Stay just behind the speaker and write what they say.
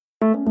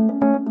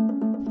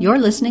You're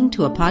listening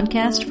to a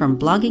podcast from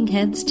Blogging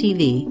Heads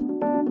TV.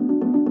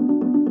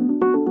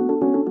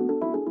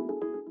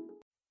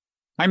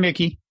 Hi,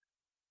 Mickey.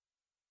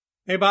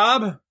 Hey,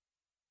 Bob.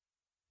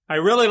 I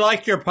really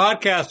liked your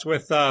podcast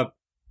with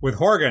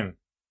Horgan.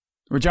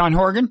 With John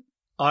Horgan?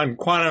 On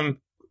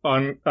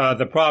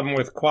the problem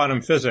with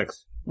quantum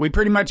physics. We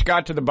pretty much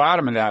got to the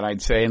bottom of that,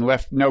 I'd say, and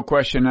left no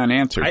question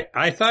unanswered.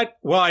 I thought,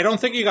 I don't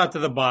think you got to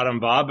the bottom,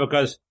 Bob,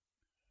 because,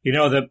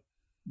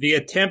 the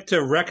attempt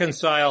to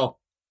reconcile,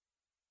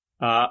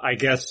 I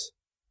guess,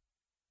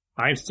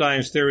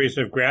 Einstein's theories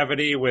of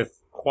gravity with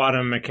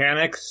quantum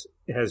mechanics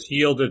has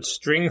yielded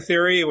string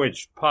theory,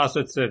 which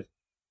posits that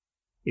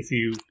if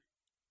you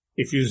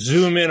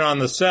zoom in on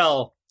the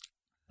cell,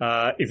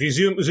 if you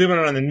zoom in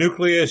on the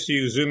nucleus,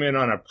 you zoom in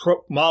on a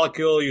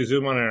molecule, you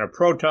zoom in on a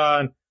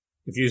proton.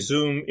 If you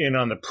zoom in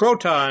on the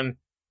proton,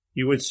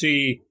 you would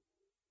see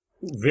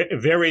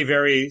very,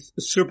 very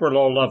super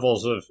low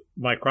levels of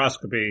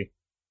microscopy.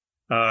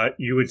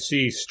 You would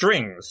see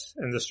strings,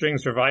 and the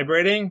strings are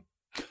vibrating.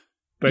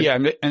 But yeah,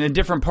 and the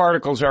different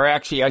particles are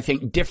actually, I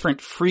think, different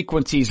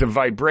frequencies of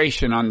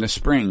vibration on the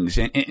strings.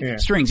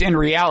 Strings, in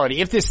reality,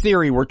 if this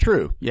theory were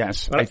true,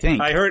 yes, I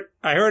think. I heard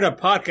a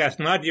podcast,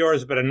 not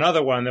yours, but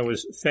another one that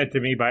was fed to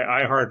me by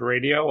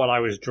iHeartRadio while I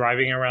was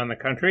driving around the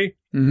country.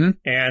 Mm-hmm.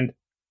 And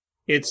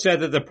it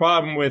said that the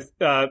problem with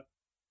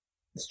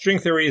string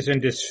theory is in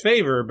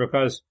disfavor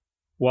because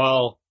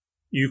while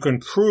you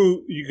can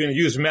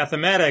use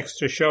mathematics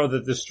to show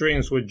that the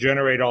strings would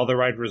generate all the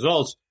right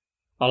results,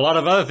 a lot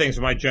of other things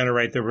might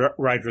generate the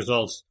right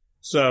results.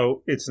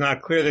 So it's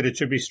not clear that it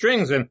should be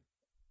strings. And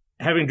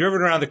having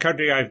driven around the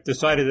country, I've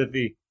decided that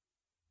the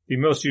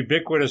most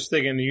ubiquitous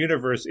thing in the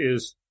universe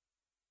is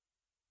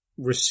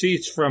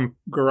receipts from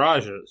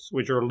garages,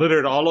 which are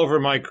littered all over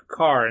my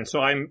car. And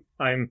so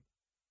I'm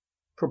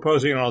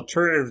proposing an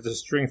alternative to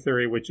string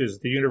theory, which is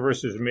the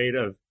universe is made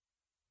of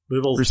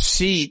little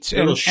receipts.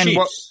 Little and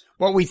sheets.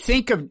 What we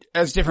think of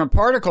as different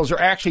particles are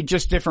actually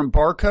just different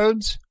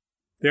barcodes.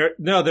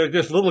 They're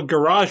just little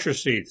garage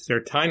receipts.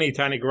 They're tiny,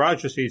 tiny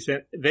garage receipts,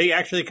 and they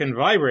actually can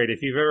vibrate.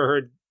 If you've ever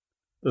heard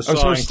the song.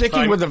 So we're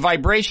sticking with the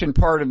vibration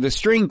part of the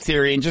string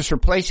theory and just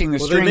replacing the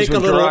strings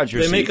with garage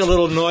receipts. They make a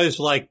little noise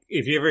like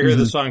if you ever hear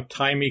the song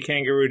Tie Me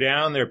Kangaroo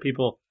Down, there are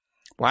people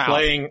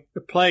playing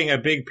a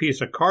big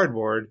piece of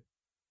cardboard,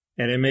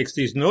 and it makes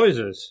these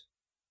noises.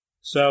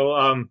 So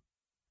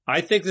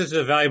I think this is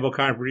a valuable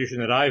contribution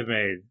that I've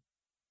made.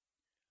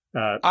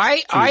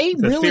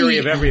 The theory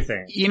of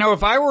everything.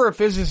 If I were a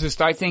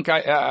physicist, I think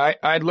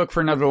I'd look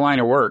for another line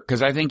of work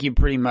because I think you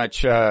pretty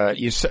much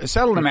you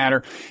settle the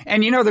matter.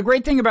 And the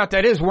great thing about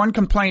that is one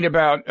complaint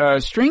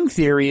about string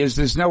theory is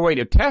there's no way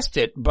to test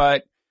it.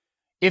 But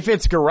if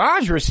it's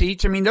garage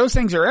receipts, I mean those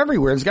things are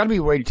everywhere. There's got to be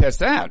a way to test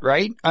that,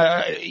 right?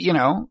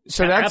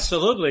 So that's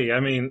absolutely.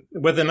 I mean,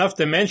 with enough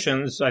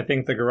dimensions, I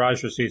think the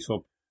garage receipts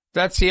will.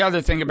 That's the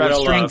other thing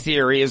about string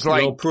theory is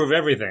it'll prove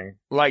everything.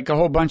 Like a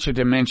whole bunch of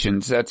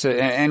dimensions. That's it.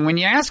 And when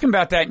you ask them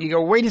about that and you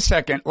go, wait a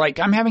second, like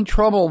I'm having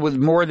trouble with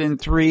more than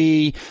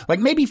 3, like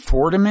maybe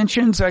 4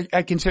 dimensions.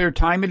 I consider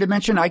time a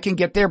dimension. I can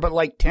get there, but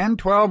like 10,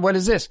 12, what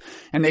is this?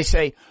 And they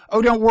say,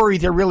 oh, don't worry,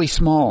 they're really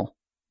small.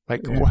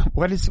 Like,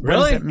 what does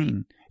that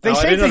mean? They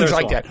say things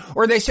like that.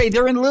 Or they say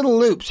they're in little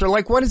loops. Or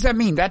like, what does that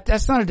mean?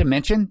 That's not a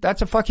dimension.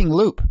 That's a fucking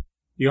loop.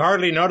 You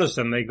hardly notice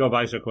them. They go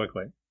by so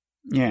quickly.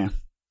 Yeah.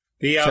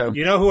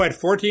 You know who had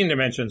 14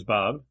 dimensions,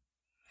 Bob?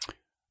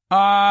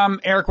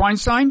 Eric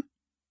Weinstein?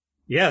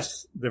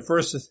 Yes, the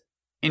first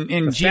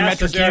in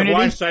geometric Eric unity.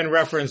 Weinstein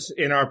reference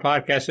in our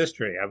podcast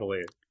history, I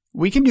believe.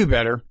 We can do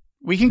better.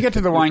 We can get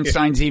to the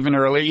Weinsteins even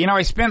earlier.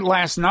 I spent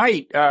last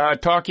night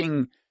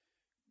talking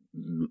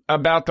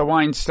about the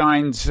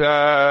Weinsteins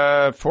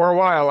for a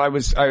while.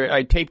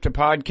 I taped a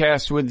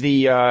podcast with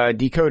the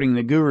Decoding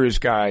the Gurus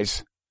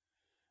guys.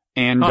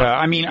 And,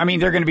 I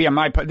mean, they're going to be on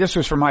this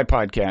was for my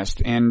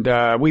podcast.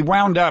 And, we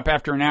wound up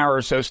after an hour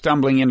or so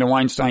stumbling into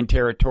Weinstein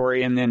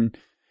territory. And then,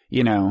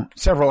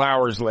 several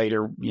hours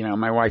later,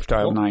 my wife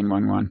dialed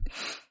 911.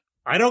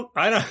 I don't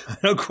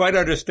quite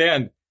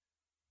understand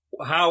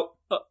how,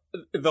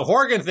 the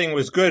Horgan thing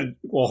was good.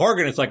 Well,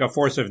 Horgan is like a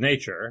force of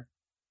nature.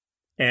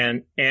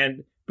 But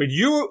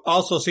you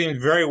also seemed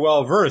very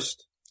well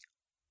versed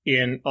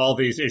in all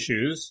these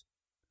issues.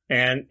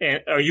 And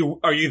are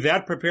you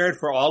that prepared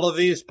for all of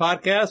these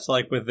podcasts?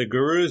 Like with the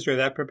gurus, you're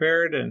that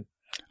prepared? And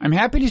I'm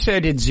happy to say I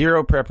did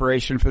 0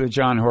 preparation for the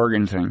John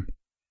Horgan thing.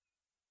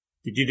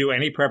 Did you do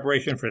any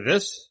preparation for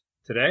this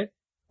today?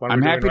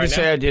 I'm happy to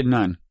say I did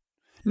none.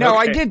 No,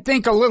 okay. I did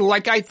think a little,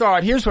 like I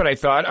thought, here's what I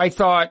thought.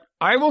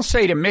 I will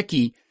say to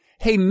Mickey,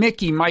 hey,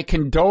 Mickey, my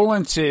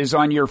condolences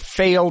on your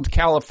failed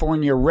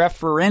California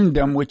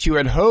referendum, which you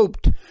had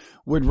hoped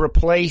would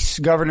replace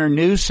Governor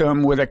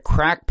Newsom with a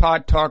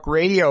crackpot talk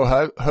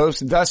radio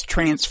host, thus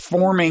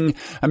transforming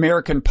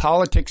American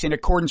politics in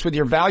accordance with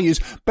your values,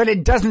 but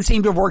it doesn't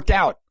seem to have worked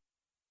out.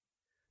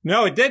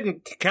 No, it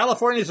didn't.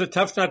 California is a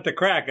tough nut to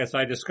crack, as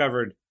I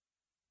discovered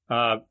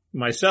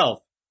myself.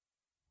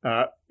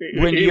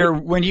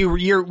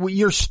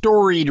 your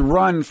storied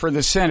run for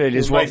the Senate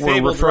is what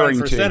we're referring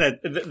to. Senate.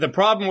 The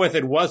problem with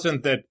it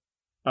wasn't that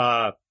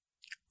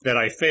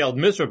I failed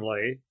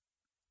miserably,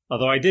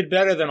 although I did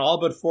better than all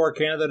but 4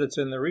 candidates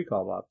in the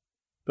recall, Bob.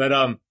 But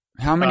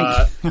how many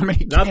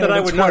not that I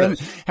would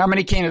notice. How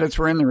many candidates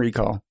were in the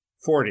recall?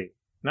 40.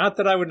 Not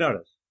that I would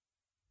notice.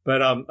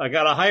 But I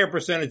got a higher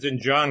percentage than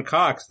John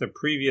Cox, the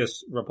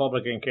previous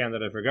Republican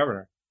candidate for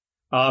governor.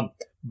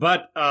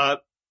 But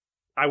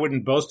I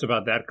wouldn't boast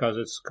about that because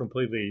it's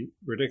completely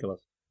ridiculous.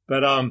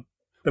 But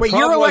wait,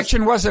 your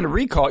election wasn't a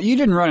recall. You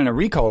didn't run in a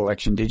recall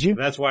election, did you?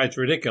 That's why it's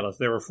ridiculous.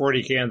 There were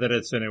 40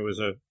 candidates, and I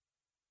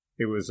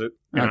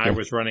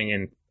was running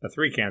in a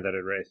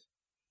 3-candidate race,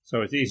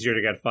 so it's easier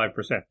to get 5%.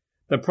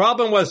 The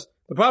problem was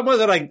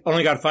that I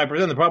only got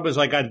 5%. The problem was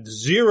I got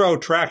 0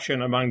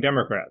 traction among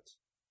Democrats.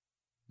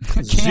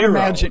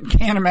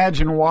 Can't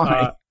imagine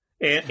why.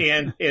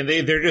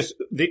 They're just,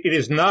 it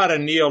is not a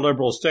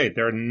neoliberal state.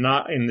 They're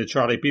not, in the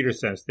Charlie Peters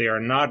sense, they are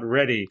not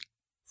ready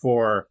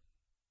for,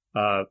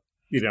 for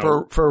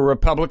a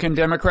Republican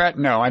Democrat?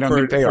 No, I don't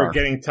think they are. For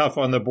getting tough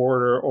on the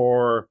border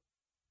or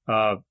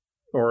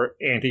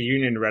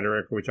anti-union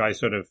rhetoric, which I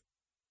sort of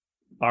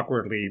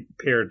awkwardly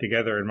paired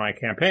together in my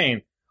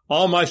campaign.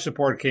 All my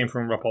support came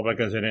from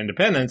Republicans and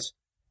independents,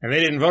 and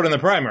they didn't vote in the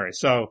primary,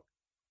 so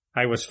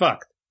I was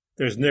fucked.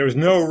 There was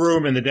no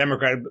room in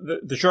the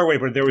the short way,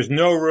 but there was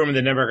no room in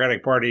the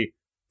Democratic Party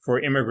for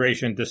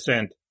immigration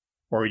dissent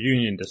or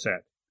union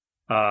dissent.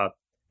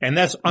 And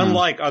that's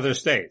unlike other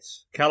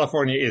states.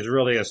 California is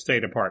really a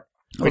state apart.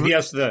 But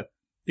yes, I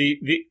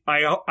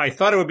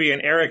thought it would be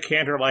an Eric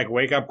Cantor-like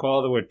wake-up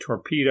call that would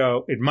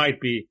torpedo,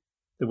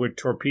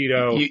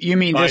 You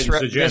mean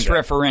this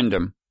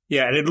referendum?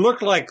 Yeah, and it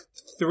looked like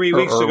 3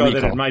 weeks ago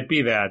that it might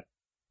be that.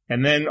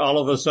 And then all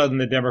of a sudden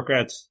the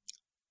Democrats,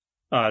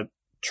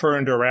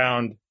 turned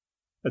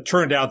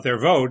out their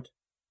vote.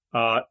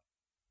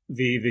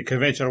 The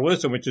conventional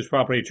wisdom, which is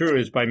probably true,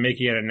 is by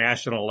making it a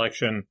national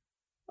election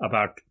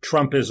about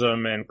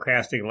Trumpism and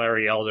casting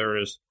Larry Elder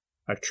as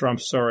a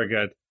Trump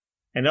surrogate.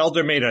 And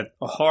Elder made a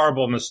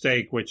horrible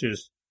mistake, which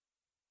is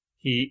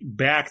he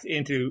backed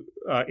into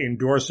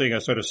endorsing a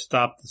sort of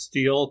stop the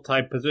steal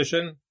type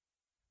position.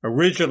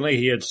 Originally,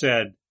 he had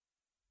said,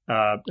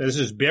 this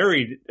is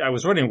buried. I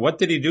was wondering, what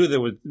did he do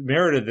that was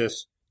merited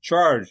this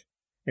charge?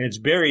 And it's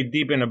buried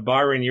deep in a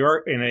Byron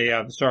York,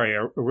 a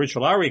Rich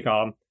Lowry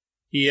column.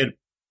 He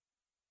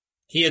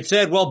had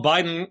said, well,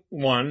 Biden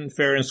won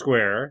fair and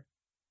square.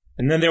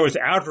 And then there was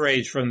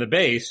outrage from the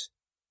base,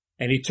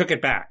 and he took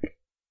it back.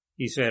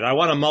 He said, I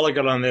want a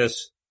mulligan on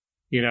this,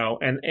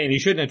 and he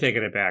shouldn't have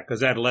taken it back because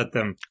that let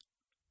them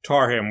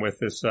tar him with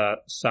this,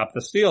 stop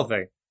the steal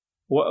thing.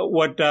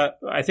 What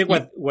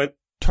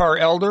tar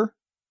Elder?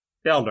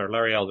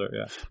 Larry Elder,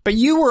 yeah. But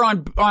you were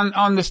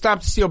on the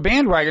Stop the Steal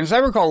bandwagon. As I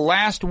recall,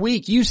 last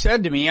week you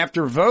said to me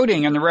after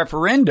voting in the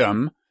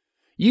referendum,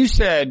 you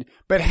said,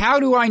 but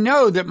how do I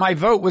know that my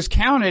vote was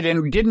counted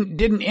and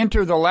didn't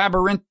enter the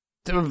labyrinth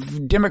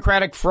of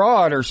democratic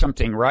fraud or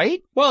something,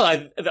 right? Well,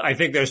 I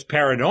think there's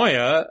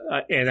paranoia,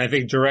 and I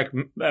think direct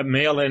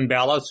mail-in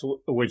ballots,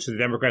 which the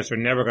Democrats are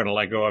never going to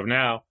let go of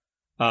now,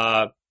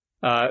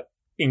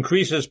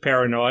 increases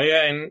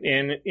paranoia,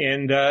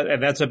 and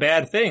that's a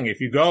bad thing. If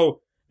you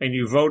go and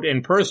you vote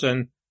in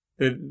person,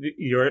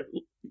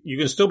 you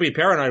can still be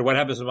paranoid. What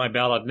happens to my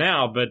ballot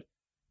now? But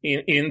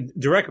in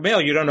direct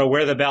mail, you don't know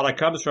where the ballot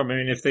comes from. I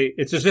mean,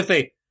 it's as if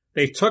they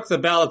took the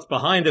ballots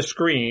behind a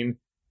screen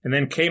and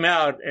then came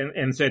out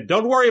and said,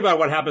 don't worry about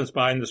what happens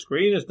behind the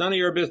screen. It's none of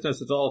your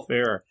business. It's all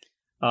fair.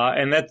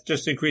 And that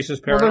just increases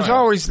paranoia.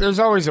 Well, there's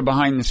always a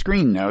behind the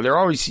screen though.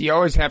 You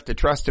always have to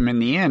trust them in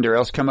the end or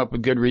else come up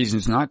with good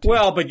reasons not to.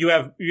 Well, but you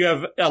have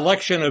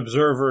election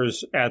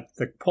observers at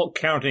the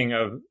counting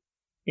of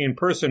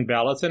in-person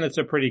ballots, and it's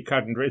a pretty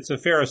it's a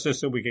fairer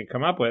system we can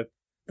come up with,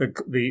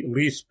 the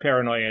least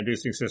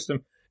paranoia-inducing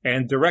system.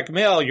 And direct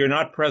mail, you're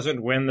not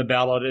present when the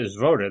ballot is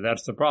voted.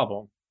 That's the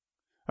problem.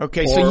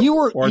 Okay, so you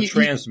were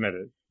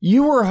transmitted.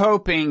 You were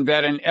hoping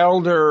that an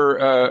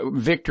Elder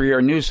victory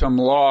or Newsom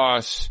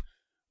loss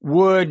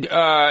would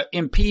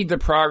impede the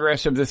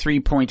progress of the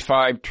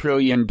 $3.5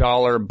 trillion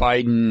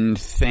Biden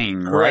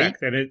thing,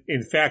 correct. Right? And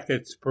in fact,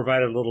 it's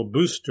provided a little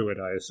boost to it,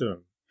 I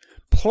assume.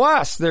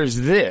 Plus, there's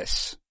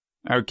this.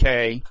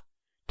 Okay,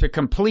 to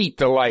complete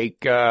the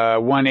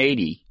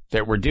 180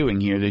 that we're doing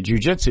here, the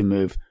jujitsu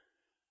move.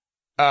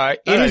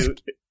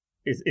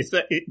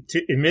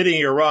 Admitting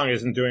you're wrong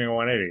isn't doing a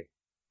 180.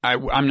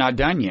 I'm not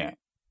done yet.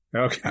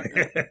 Okay.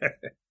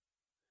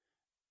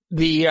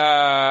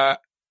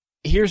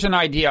 Here's an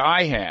idea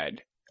I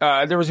had.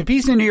 There was a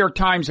piece in the New York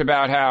Times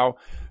about how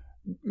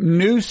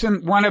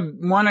Newsom, one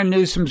of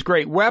Newsom's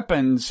great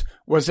weapons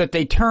was that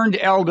they turned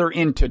Elder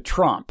into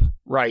Trump,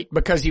 right?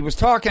 Because he was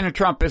talking a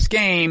Trumpist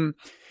game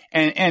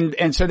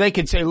and so they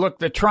could say, look,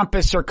 the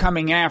Trumpists are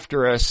coming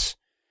after us,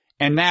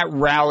 and that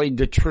rallied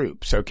the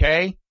troops,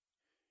 okay?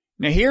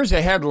 Now here's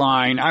a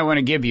headline I want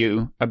to give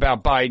you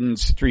about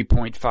Biden's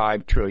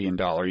 $3.5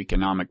 trillion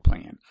economic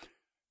plan.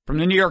 From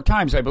the New York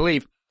Times, I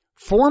believe.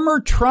 former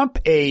Trump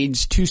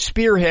aides to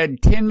spearhead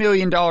 $10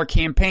 million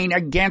campaign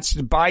against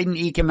Biden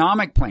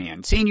economic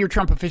plan. Senior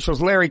Trump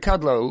officials Larry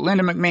Kudlow,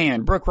 Linda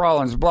McMahon, Brooke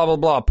Rollins, blah, blah,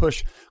 blah,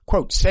 push,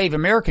 quote, Save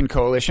American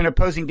coalition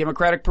opposing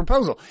Democratic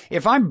proposal.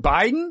 If I'm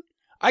Biden,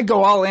 I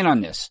go all in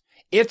on this.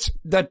 It's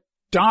the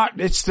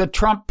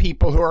Trump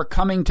people who are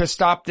coming to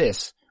stop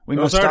this.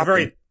 Those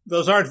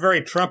aren't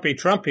very Trumpy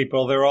Trump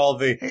people. They're all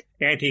the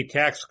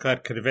anti-tax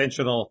cut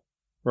conventional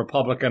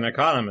Republican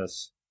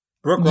economists.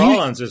 Brooke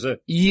Rollins is a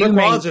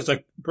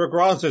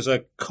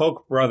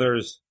Koch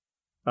brothers,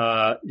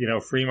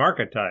 free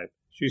market type.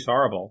 She's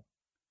horrible.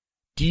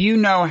 Do you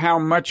know how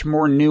much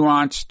more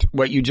nuanced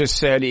what you just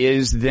said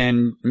is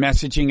than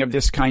messaging of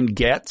this kind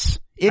gets?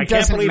 It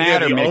doesn't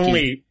matter,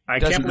 Mickey. I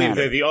can't believe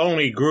they're the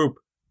only group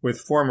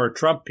with former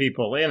Trump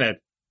people in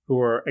it who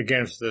are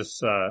against this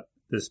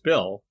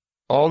bill.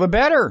 All the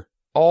better.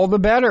 All the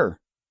better.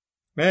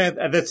 Man,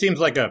 that seems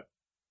like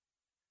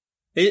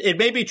it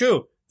may be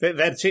true.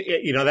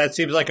 That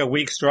seems like a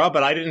weak straw,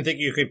 but I didn't think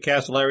you could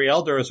cast Larry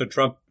Elder as a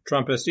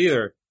Trumpist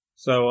either.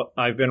 So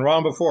I've been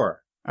wrong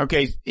before.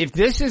 Okay, if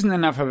this isn't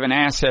enough of an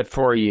asset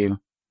for you,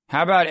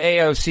 how about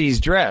AOC's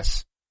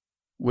dress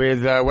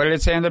with, what did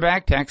it say on the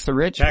back? Tax the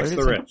rich? Tax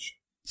the rich.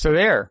 So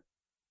there.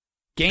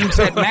 Game,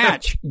 set,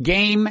 match.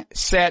 Game,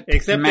 set,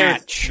 Except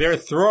match. They're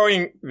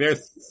throwing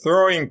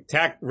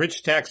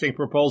rich taxing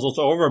proposals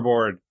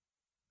overboard.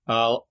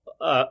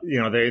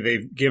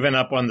 They've given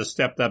up on the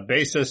stepped up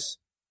basis.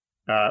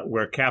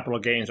 Where capital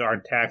gains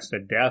aren't taxed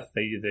at death,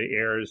 the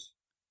heirs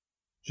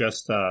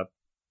just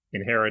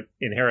inherit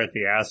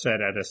the asset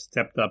at a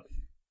stepped up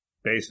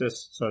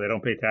basis, so they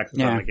don't pay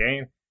taxes on the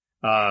gain.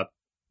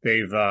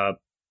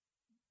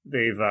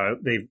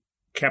 They've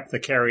kept the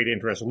carried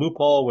interest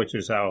loophole, which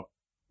is how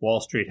Wall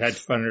Street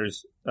hedge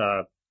funders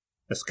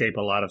escape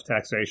a lot of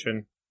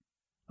taxation.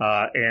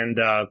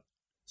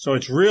 So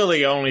it's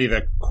really only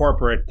the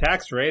corporate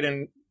tax rate,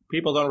 and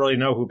people don't really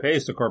know who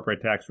pays the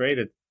corporate tax rate.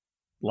 It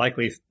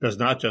likely does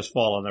not just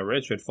fall on the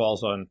rich, it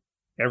falls on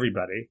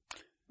everybody.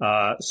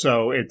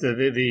 So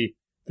the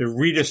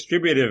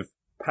redistributive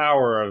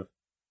power of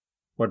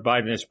what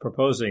Biden is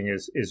proposing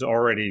is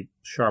already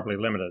sharply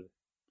limited.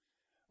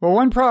 Well,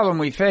 one problem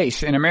we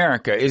face in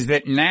America is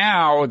that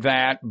now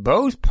that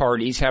both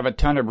parties have a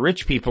ton of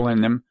rich people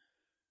in them,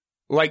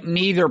 like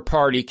neither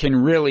party can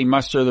really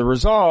muster the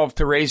resolve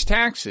to raise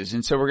taxes.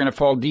 And so we're going to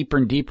fall deeper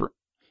and deeper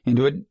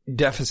into a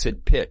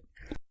deficit pit.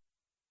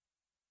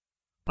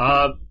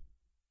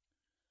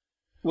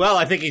 Well,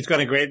 I think he's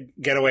going to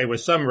get away with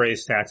some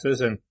raised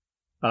taxes, and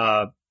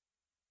that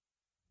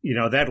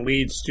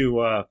leads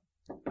to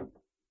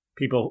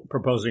people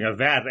proposing a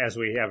VAT as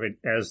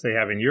they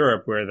have in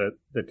Europe, where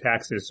the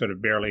tax is sort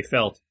of barely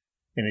felt,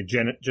 and it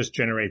just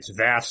generates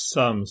vast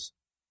sums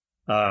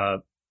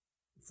for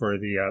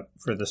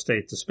the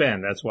state to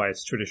spend. That's why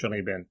it's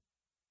traditionally been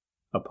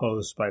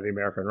opposed by the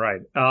American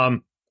right.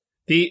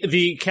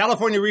 The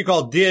California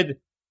recall did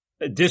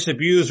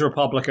disabuse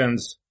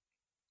Republicans.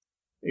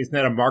 Isn't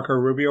that a Marco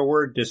Rubio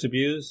word?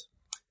 Disabuse?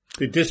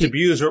 To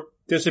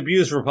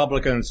disabuse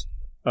Republicans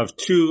of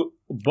two,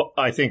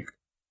 I think,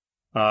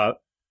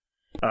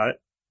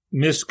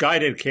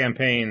 misguided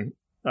campaign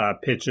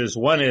pitches.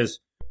 One is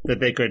that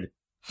they could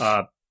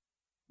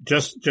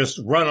just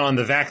run on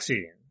the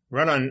vaccine,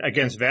 run on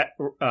against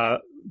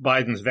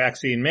Biden's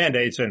vaccine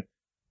mandates, and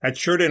that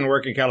sure didn't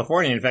work in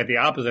California. In fact, the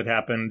opposite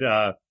happened.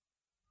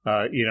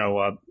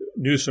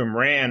 Newsom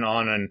ran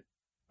on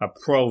a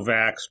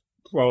pro-vax,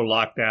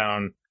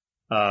 pro-lockdown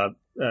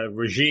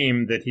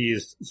regime that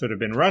he's sort of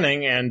been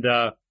running, and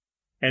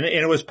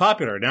it was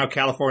popular. Now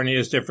California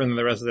is different than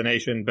the rest of the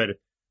nation, but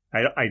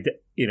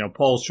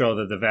polls show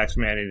that the vax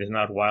mandate is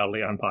not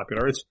wildly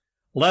unpopular. It's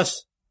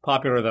less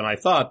popular than I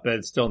thought, but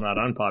it's still not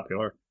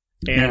unpopular.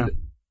 And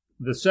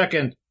the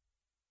second,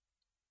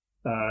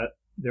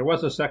 there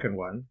was a second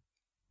one.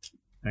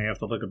 I have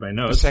to look at my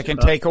notes. The second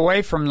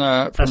takeaway from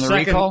the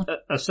recall?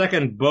 A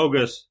second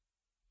bogus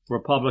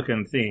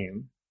Republican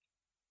theme.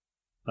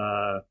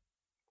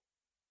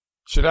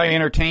 Should I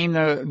entertain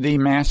the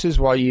masses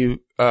while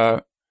you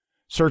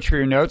search for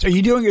your notes? Are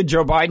you doing a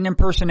Joe Biden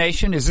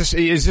impersonation? Is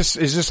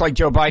this like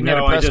Joe Biden at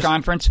a press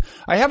conference?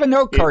 I have a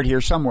note card here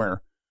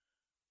somewhere.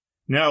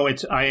 No,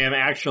 I am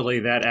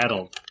actually that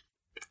addled.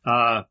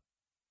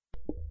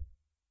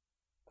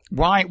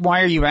 Why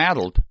are you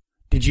addled?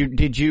 Did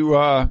you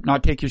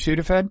not take your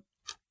Sudafed?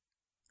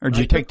 Or did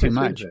you take too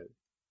much?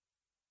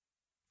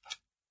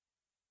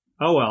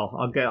 Oh well,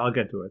 I'll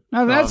get to it.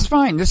 No, that's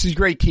fine. This is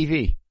great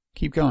TV.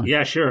 Keep going.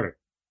 Yeah, sure.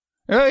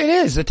 It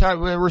is.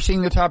 We're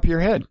seeing the top of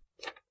your head.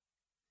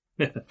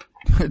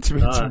 It's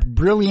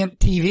brilliant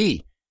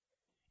TV.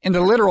 In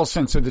the literal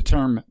sense of the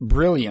term,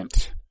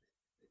 brilliant.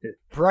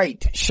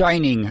 Bright,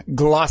 shining,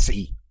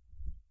 glossy.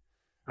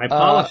 I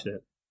polished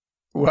it.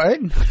 What?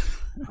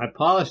 I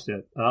polished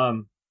it.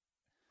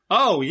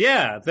 Oh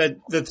yeah,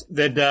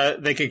 that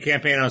they could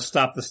campaign on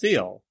Stop the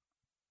Steal.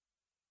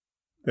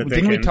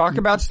 Didn't we talk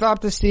about Stop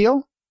the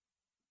Steal?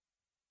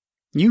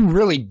 You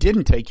really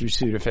didn't take your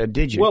Sudafed,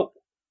 did you?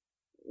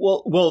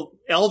 Well,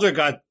 Elder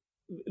got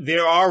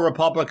there are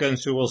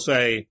Republicans who will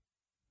say,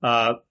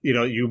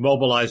 you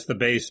mobilize the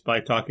base by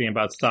talking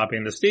about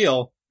stopping the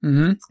steal.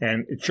 Mm-hmm.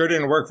 And it sure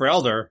didn't work for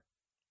Elder.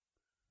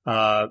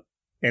 And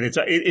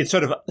it's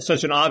sort of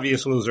such an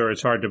obvious loser.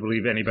 It's hard to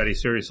believe anybody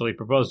seriously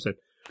proposed it,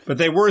 but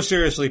they were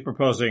seriously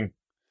proposing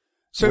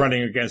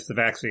running against the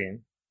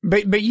vaccine.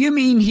 But you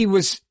mean he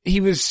was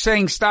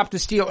saying stop the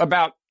steal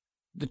about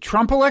the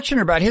Trump election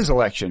or about his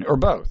election or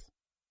both?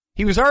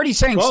 He was already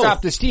saying both.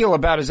 Stop the steal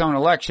about his own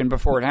election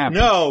before it happened.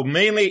 No,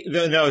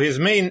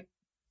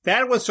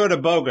 that was sort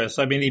of bogus.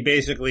 I mean, he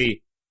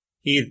basically,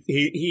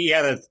 he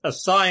had a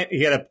sign,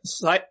 he had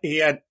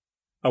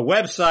a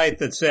website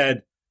that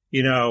said,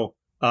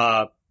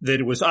 that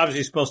it was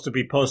obviously supposed to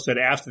be posted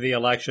after the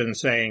election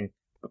saying,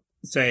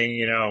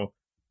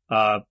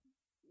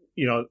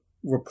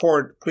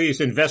 report, please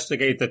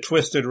investigate the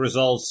twisted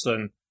results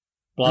and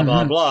blah,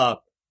 blah, blah.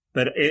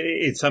 But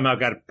it somehow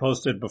got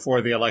posted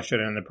before the election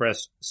and the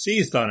press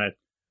seized on it.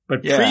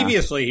 But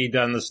previously he'd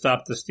done the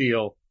Stop the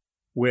Steal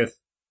with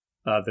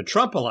the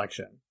Trump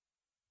election.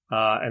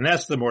 And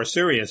that's the more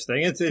serious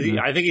thing. I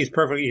think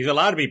he's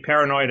allowed to be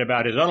paranoid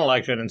about his own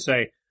election and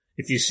say,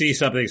 if you see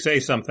something, say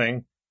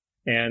something.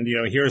 And,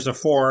 here's a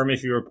form.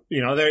 If if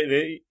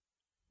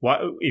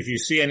you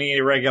see any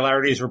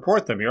irregularities,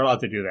 report them. You're allowed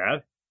to do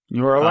that.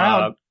 You're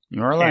allowed.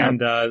 You're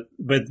allowed. And,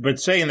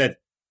 but saying that,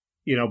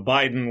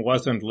 Biden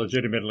wasn't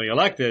legitimately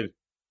elected,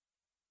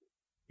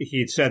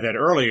 he'd said that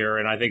earlier,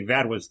 and I think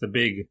that was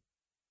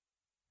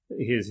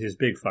his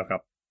big fuck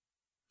up.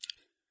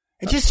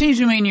 It just seems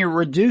to me you're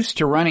reduced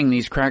to running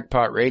these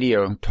crackpot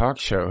radio talk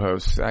show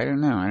hosts. I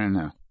don't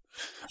know.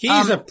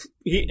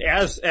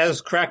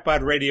 As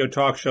crackpot radio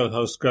talk show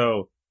hosts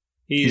go,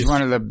 he's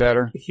one of the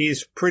better.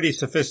 He's pretty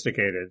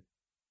sophisticated.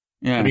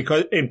 Yeah.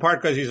 In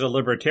part because he's a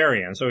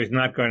libertarian, so he's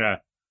not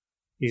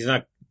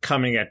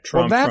coming at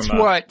Trump. Well, that's from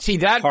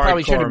that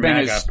probably should have been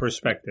his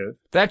perspective.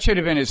 That should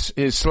have been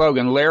his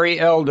slogan. Larry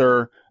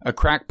Elder, a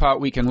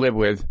crackpot we can live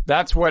with.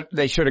 That's what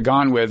they should have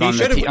gone with on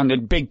the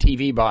big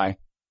TV buy.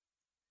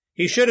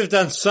 He should have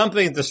done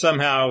something to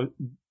somehow,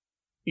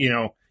 he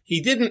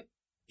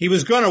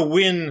was going to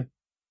win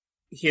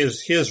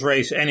his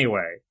race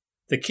anyway.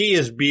 The key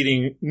is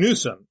beating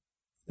Newsom.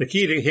 The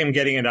key to him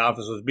getting into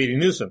office was beating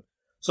Newsom.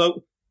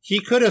 So he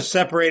could have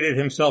separated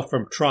himself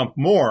from Trump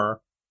more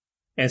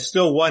and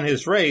still won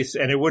his race,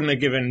 and it wouldn't have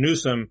given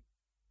Newsom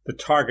the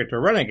target to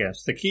run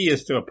against. The key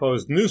is to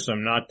oppose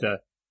Newsom, not to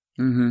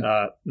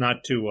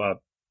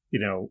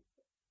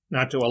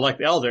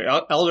elect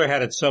Elder. Elder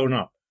had it sewn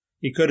up.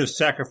 He could have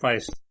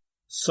sacrificed.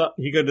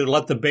 He could have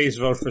let the base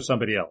vote for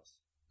somebody else.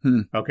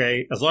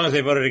 Okay, as long as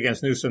they voted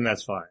against Newsom,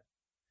 that's fine.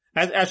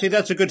 Actually,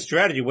 that's a good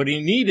strategy. What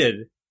he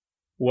needed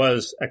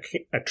was a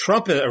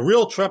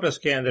real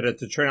Trumpist candidate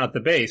to turn out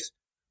the base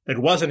that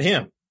wasn't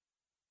him.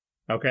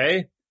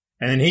 Okay.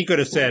 And then he could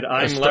have said,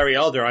 I'm Larry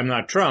Elder, I'm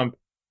not Trump,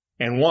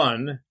 and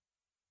won.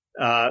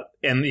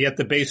 And yet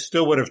the base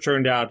still would have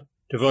turned out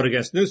to vote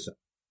against Newsom.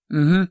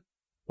 Mm-hmm.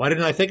 Why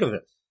didn't I think of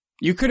this?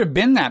 You could have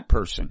been that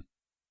person.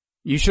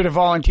 You should have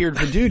volunteered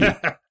for duty.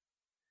 That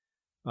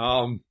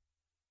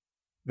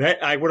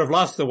I would have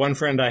lost the one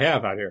friend I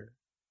have out here.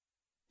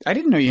 I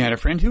didn't know you had a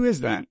friend. Who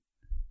is that?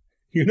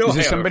 Is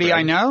it somebody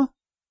I know?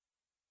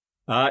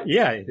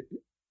 Yeah.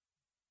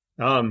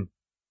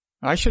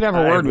 I should have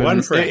a word with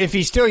him. Friend. If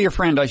he's still your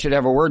friend, I should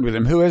have a word with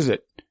him. Who is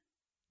it?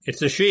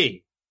 It's a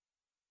she.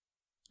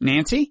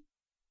 Nancy?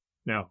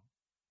 No.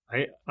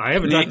 I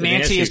haven't talked to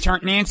Nancy.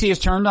 Nancy has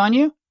turned on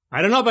you?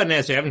 I don't know about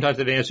Nancy. I haven't talked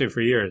to Nancy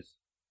for years.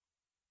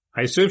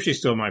 I assume she's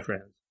still my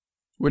friend.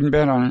 Wouldn't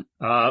bet on it.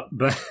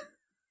 But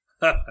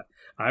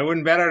I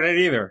wouldn't bet on it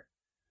either.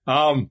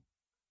 On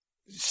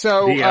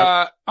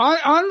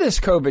this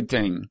COVID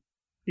thing.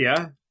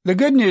 Yeah. The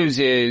good news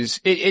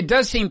is it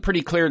does seem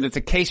pretty clear that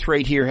the case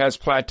rate here has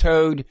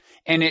plateaued,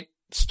 and it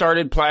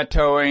started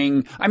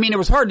plateauing. I mean, it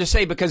was hard to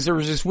say because there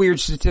was this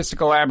weird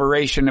statistical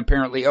aberration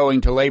apparently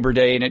owing to Labor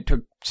Day, and it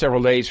took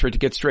several days for it to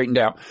get straightened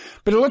out.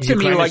 But it looks to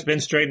me like it's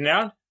been straightened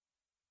out?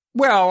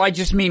 Well, I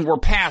just mean we're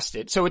past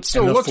it, so it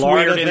still looks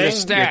weird in the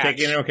stats. You're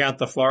taking into account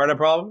the Florida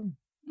problem?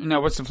 No,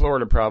 what's the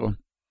Florida problem?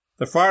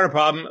 The Florida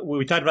problem,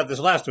 we talked about this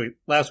last week.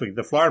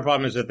 The Florida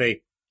problem is that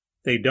they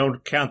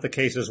don't count the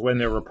cases when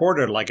they're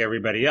reported like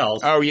everybody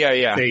else. Oh,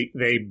 yeah.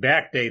 They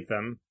backdate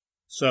them.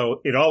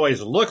 So it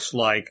always looks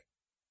like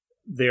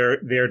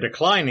they're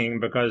declining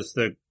because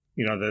the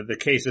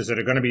cases that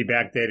are going to be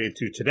backdated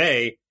to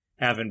today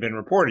haven't been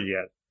reported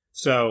yet.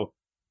 So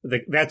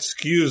that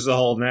skews the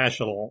whole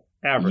national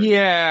average.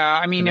 Yeah.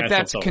 I mean, if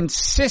that's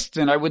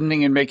consistent, I wouldn't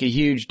think it'd make a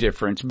huge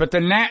difference. But the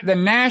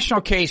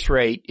national case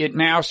rate, it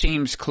now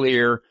seems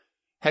clear,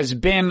 has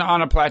been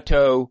on a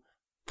plateau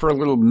for a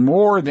little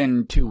more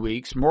than 2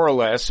 weeks, more or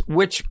less,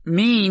 which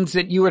means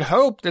that you would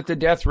hope that the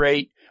death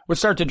rate would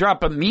start to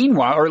drop, but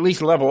meanwhile, or at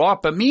least level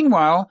off. But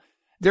meanwhile,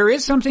 there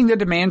is something that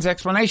demands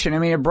explanation. I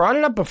mean, I brought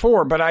it up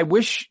before, but I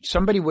wish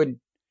somebody would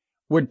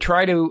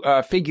try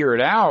to figure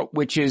it out,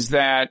 which is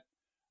that,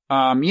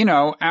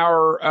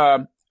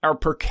 our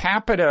per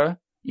capita,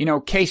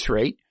 case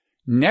rate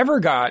never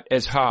got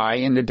as high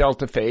in the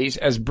Delta phase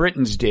as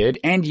Britain's did,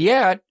 and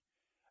yet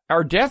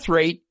our death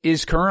rate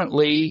is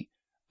currently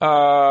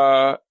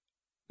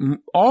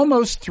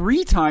almost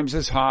 3 times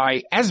as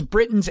high as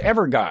Britain's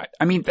ever got.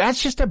 I mean,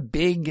 that's just a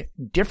big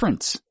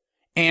difference.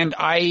 And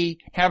I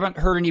haven't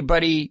heard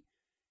anybody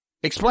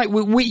explain.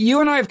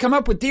 You and I have come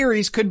up with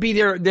theories. Could be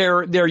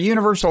their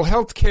universal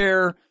health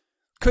care.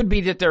 Could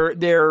be that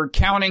they're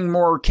counting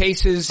more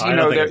cases. I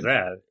don't think it's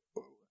that.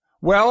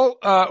 Well,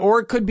 or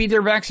it could be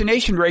their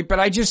vaccination rate. But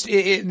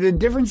the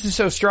difference is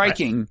so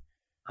striking.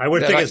 I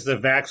would think it's the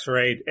vax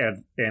rate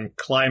and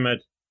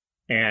climate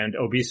and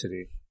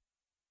obesity.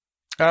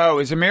 Oh,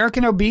 is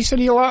American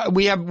obesity a lot?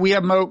 We have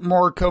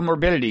more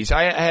comorbidities.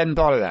 I hadn't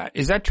thought of that.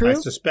 Is that true? I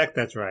suspect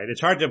that's right.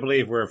 It's hard to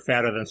believe we're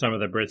fatter than some of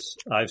the Brits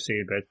I've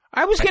seen, but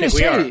I was going to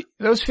say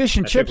those fish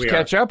and chips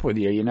catch up with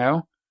you. You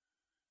know.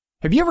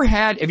 Have you ever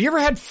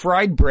had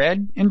fried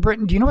bread in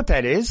Britain? Do you know what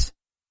that is?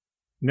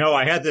 No,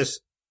 I had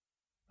this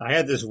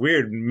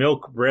weird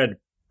milk bread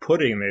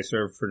pudding they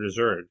served for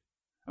dessert.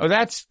 Oh,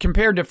 that's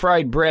compared to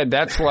fried bread.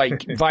 That's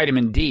like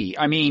vitamin D.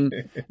 I mean,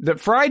 the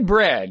fried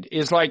bread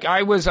is like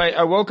I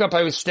woke up,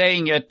 I was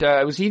staying at,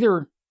 it was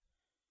either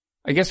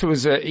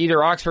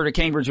Oxford or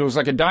Cambridge. It was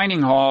like a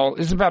dining hall.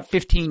 This is about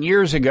 15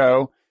 years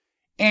ago.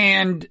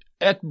 And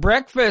at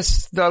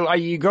breakfast,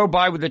 you go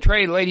by with the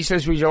tray. The lady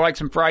says, would you like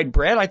some fried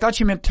bread? I thought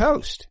she meant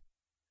toast.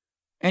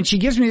 And she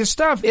gives me the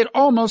stuff. It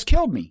almost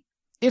killed me.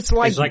 It's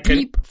like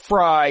deep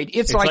fried.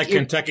 It's like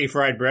Kentucky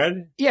fried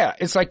bread? Yeah,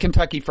 it's like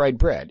Kentucky fried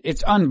bread.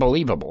 It's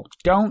unbelievable.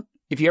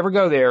 If you ever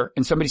go there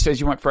and somebody says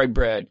you want fried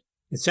bread.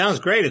 It sounds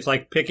great. It's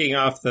like picking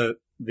off the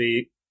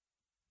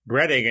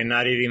breading and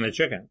not eating the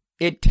chicken.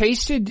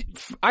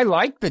 I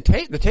liked the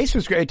taste. The taste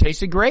was great. It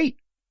tasted great.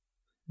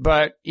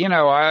 But,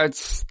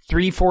 it's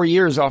 3-4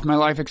 years off my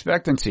life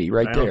expectancy there.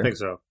 I don't think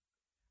so.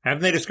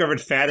 Haven't they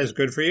discovered fat is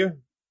good for you?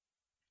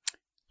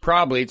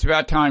 Probably. It's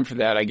about time for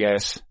that, I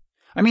guess.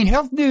 I mean,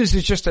 health news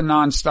is just a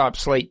nonstop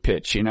slate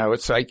pitch,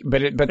 it's like,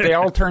 but they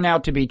all turn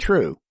out to be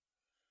true.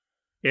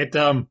 I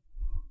didn't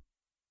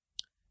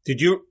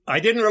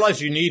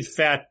realize you need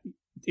fat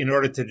in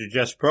order to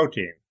digest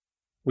protein.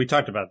 We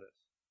talked about this.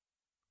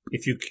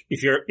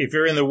 If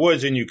you're in the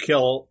woods and you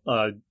kill,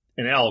 an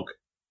elk,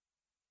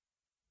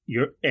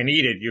 and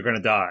eat it, you're going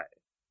to die.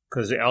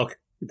 Cause the elk,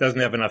 it doesn't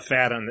have enough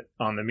fat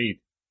on the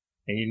meat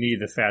and you need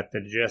the fat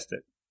to digest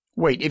it.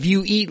 Wait, if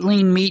you eat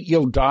lean meat,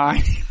 you'll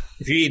die?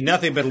 If you eat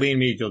nothing but lean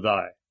meat, you'll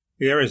die.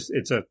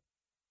 It's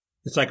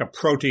like a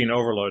protein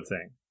overload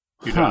thing.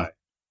 You die.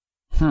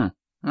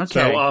 Okay.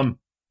 So,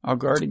 I'll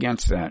guard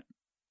against that.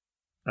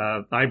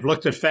 I've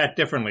looked at fat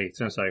differently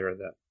since I heard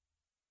that.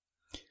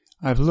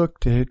 I've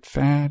looked at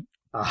fat.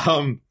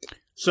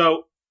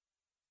 So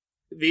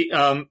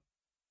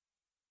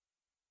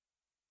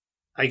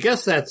I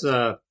guess that's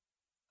all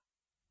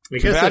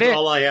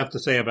I have to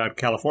say about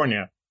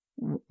California.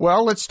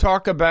 Well, let's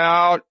talk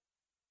about,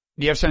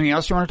 do you have something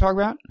else you want to talk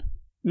about?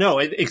 No,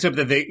 except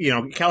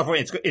that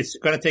California, it's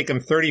going to take them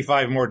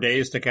 35 more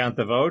days to count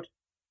the vote.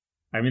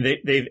 I mean,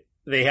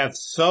 they have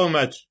so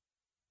much,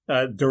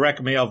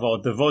 direct mail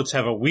vote. The votes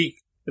have a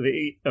week.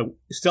 They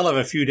still have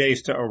a few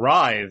days to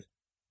arrive,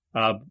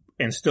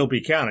 and still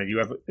be counted. You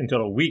have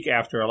until a week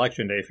after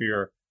election day for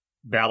your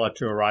ballot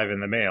to arrive in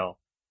the mail.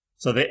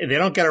 So they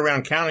don't get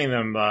around counting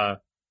them,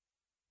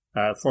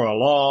 for a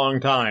long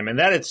time. And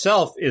that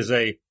itself is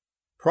a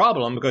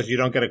problem because you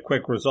don't get a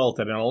quick result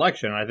at an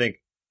election. I think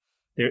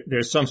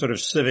there's some sort of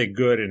civic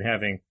good in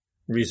having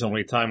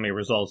reasonably timely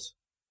results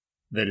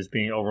that is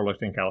being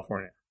overlooked in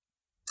California.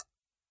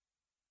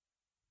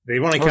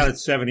 They've only counted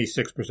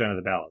 76% of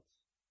the ballots.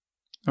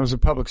 That was a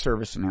public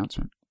service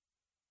announcement.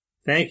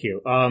 Thank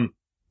you.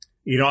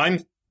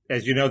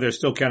 As you know, they're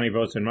still counting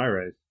votes in my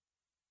race.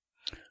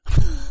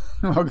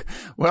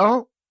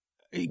 Well,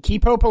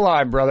 keep hope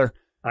alive, brother.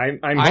 I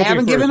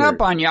haven't given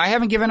up on you. I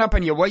haven't given up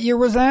on you. What year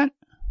was that?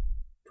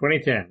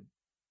 2010.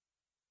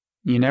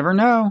 You never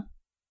know.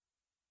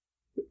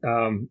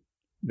 The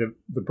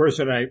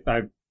person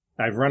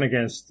I've run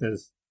against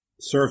has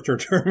served her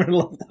term and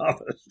left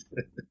office.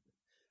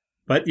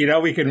 But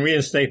we can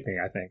reinstate me,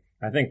 I think.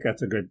 I think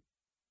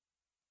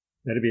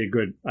that'd be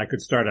I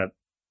could start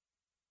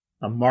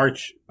a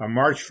march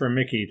for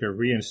Mickey to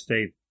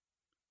reinstate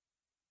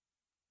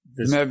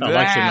this election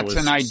that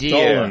was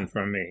stolen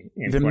from me.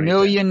 The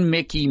Million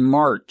Mickey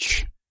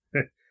March.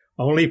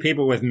 Only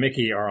people with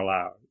Mickey are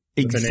allowed.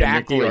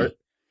 Exactly.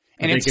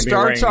 And it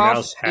starts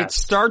off at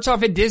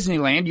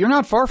Disneyland. You're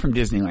not far from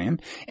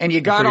Disneyland. And you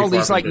got all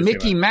these like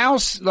Mickey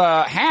Mouse,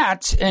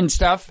 hats and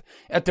stuff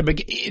at the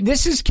beginning.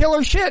 This is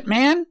killer shit,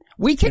 man.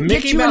 We can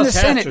get you in the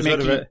Senate,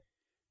 Mickey.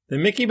 The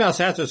Mickey Mouse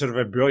hats are sort of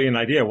a brilliant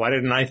idea. Why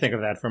didn't I think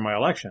of that for my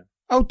election?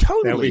 Oh,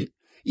 totally.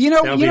 You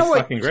know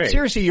what? Great.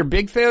 Seriously, your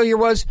big failure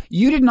was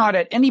you did not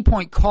at any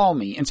point call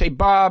me and say,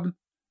 Bob,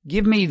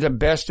 give me the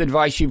best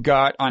advice you've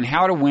got on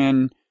how to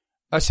win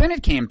a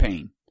Senate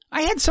campaign.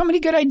 I had so many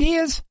good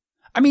ideas.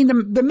 I mean,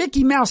 the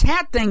Mickey Mouse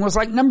hat thing was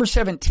like number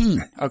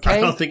 17. Okay. I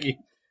don't think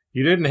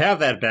you didn't have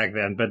that back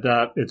then, but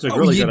it's a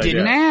really good idea.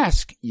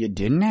 You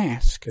didn't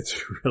ask.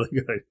 It's really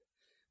good.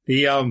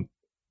 The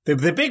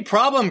big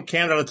problem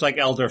candidates like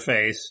Elder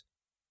face,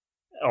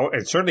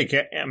 and certainly,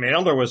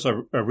 Elder was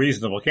a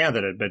reasonable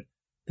candidate, but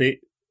the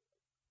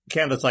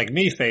candidates like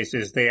me face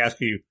is they ask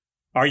you,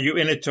 are you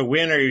in it to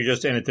win or are you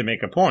just in it to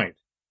make a point?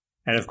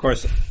 And of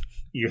course,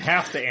 you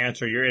have to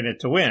answer you're in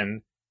it to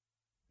win,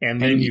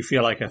 and then you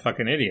feel like a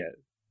fucking idiot.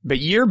 But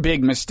your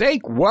big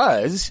mistake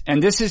was,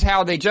 and this is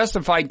how they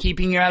justified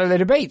keeping you out of the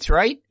debates,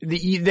 right?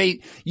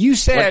 You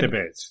said. What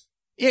debates?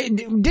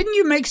 Didn't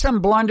you make some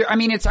blunder? I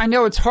mean, I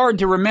know it's hard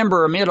to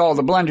remember amid all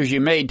the blunders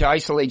you made to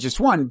isolate just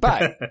one,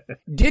 but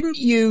didn't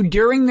you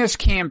during this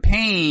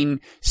campaign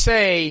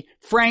say,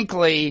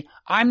 frankly,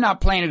 I'm not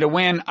planning to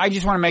win. I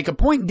just want to make a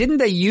point. Didn't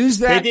they use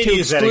that to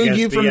exclude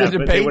you from the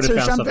debates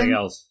or something?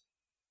 Else.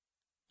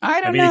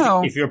 I don't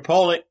know. If you're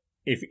polling,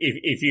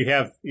 if you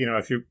have,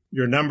 if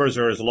your numbers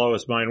are as low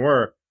as mine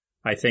were,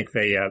 I think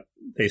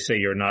they say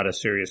you're not a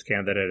serious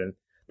candidate, and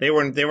they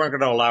weren't going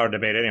to allow a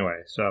debate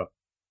anyway. So,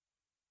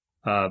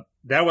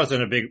 that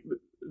wasn't a big,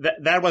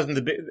 that wasn't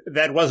the big,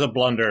 that was a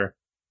blunder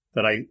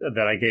that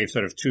I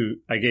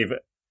gave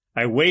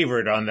I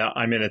wavered on the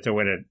I'm in it to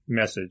win it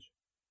message.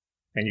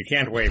 And you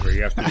can't waver.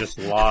 You have to just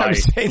lie. I would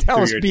say that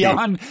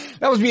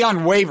was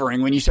beyond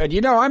wavering when you said,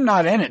 I'm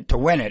not in it to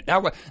win it.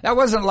 That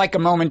wasn't like a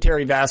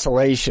momentary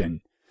vacillation.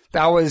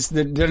 That was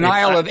the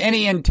denial of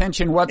any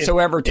intention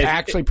whatsoever to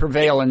actually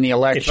prevail in the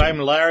election. If I'm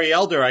Larry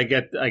Elder, I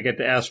get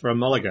to ask for a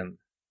mulligan.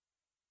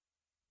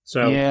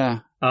 So, yeah.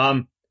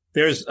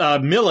 There's,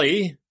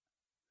 Milley.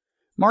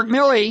 Mark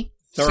Milley.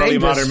 Thoroughly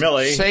modern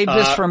Milley. Saved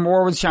us from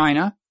war with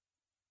China.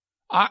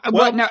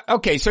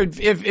 Okay, so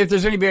if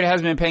there's anybody that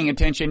hasn't been paying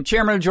attention,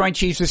 Chairman of Joint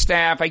Chiefs of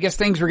Staff, I guess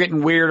things were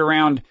getting weird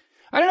around,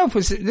 I don't know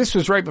if this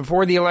was right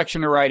before the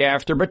election or right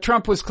after, but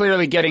Trump was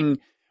clearly getting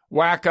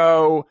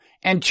wacko.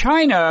 And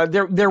China,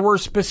 there were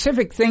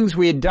specific things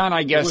we had done,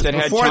 I guess, that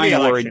had China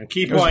worried.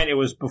 Key point, it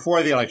was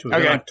before the election. It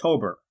was in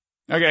October.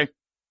 Okay.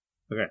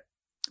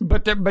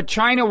 But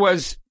China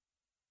was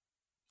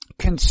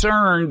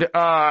concerned.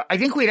 I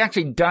think we'd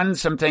actually done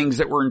some things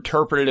that were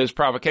interpreted as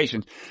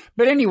provocations.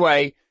 But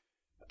anyway,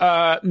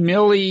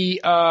 Milley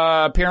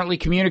apparently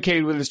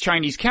communicated with his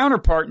Chinese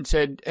counterpart and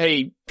said,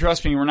 hey,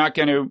 trust me, we're not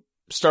going to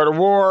start a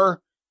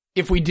war.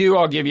 If we do,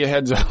 I'll give you a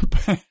heads up.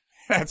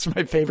 That's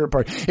my favorite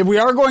part. If we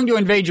are going to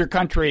invade your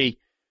country,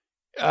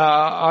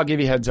 I'll give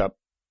you a heads up.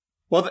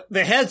 Well,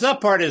 the heads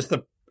up part is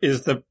the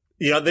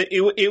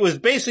it was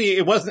basically,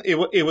 it was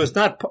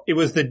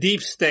the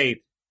deep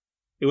state.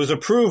 It was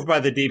approved by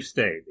the deep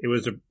state. It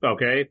was,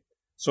 okay.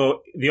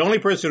 So the only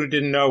person who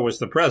didn't know was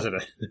the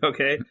president.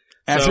 Okay.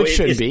 As so it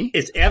should be.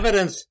 It's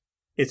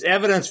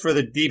evidence for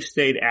the deep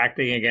state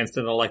acting against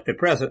an elected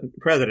president.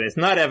 It's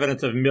not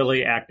evidence of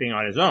Milley acting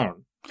on his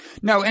own.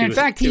 No, and in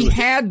fact, he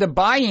had the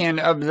buy-in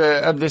of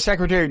the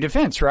Secretary of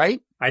Defense,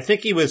 right? I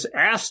think he was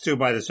asked to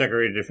by the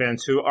Secretary of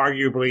Defense, who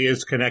arguably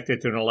is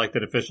connected to an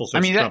elected official. I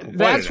mean,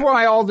 that's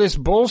why all this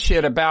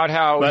bullshit about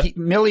how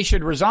Milley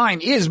should resign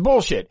is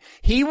bullshit.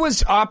 He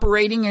was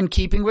operating in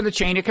keeping with the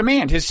chain of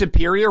command. His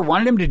superior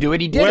wanted him to do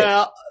it. He did it.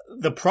 Well,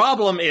 the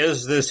problem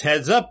is this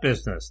heads-up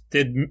business.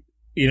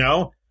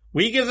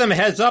 We give them a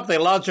heads up, they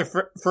launch a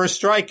first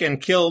strike and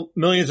kill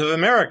millions of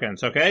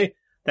Americans, okay?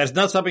 That's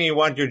not something you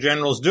want your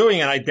generals doing,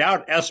 and I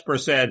doubt Esper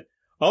said,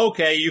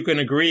 okay, you can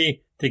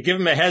agree to give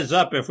them a heads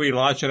up if we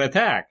launch an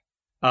attack.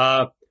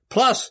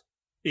 Plus,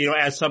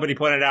 as somebody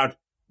pointed out,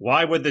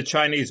 why would the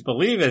Chinese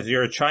believe it? If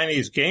you're a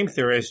Chinese game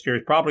theorist,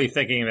 you're probably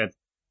thinking that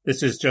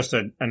this is just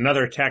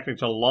another tactic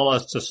to lull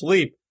us to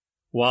sleep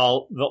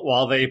while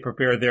they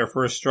prepare their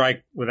first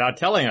strike without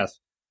telling us.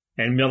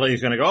 And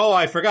Milley's going to go, oh,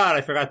 I forgot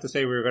to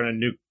say we were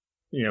going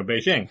to nuke,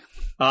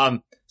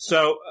 Beijing.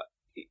 So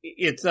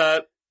it's,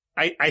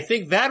 I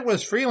think that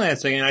was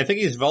freelancing, and I think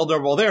he's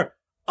vulnerable there.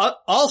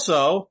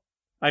 Also,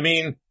 I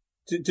mean,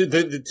 to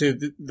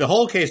the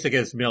whole case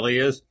against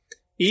Milley is,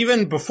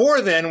 even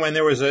before then, when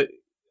there was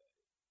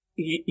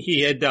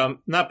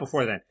not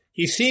before then,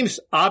 he seems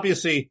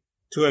obviously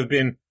to have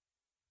been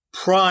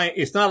prime.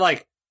 It's not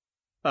like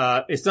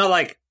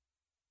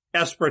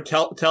Esper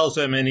tells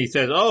him and he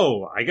says,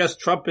 oh, I guess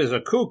Trump is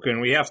a kook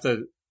and we have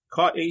to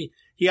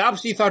he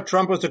obviously thought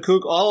Trump was a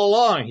kook all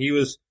along.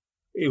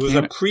 It was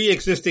a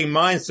pre-existing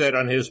mindset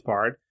on his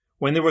part.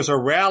 When there was a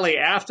rally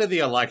after the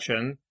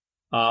election,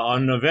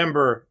 on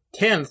November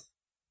 10th,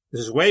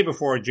 this is way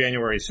before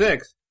January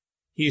 6th,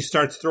 he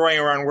starts throwing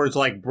around words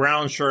like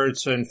brown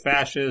shirts and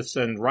fascists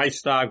and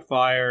Reichstag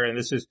fire, and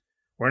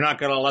we're not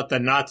going to let the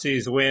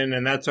Nazis win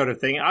and that sort of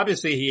thing.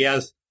 Obviously he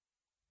has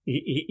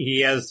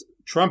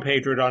Trump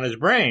hatred on his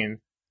brain,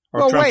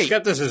 or Trump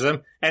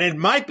skepticism, and it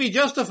might be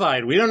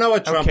justified. We don't know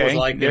what Trump was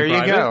like in private. There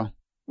you go.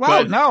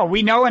 Well, no,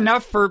 we know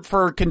enough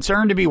for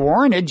concern to be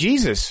warranted.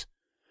 Jesus.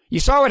 You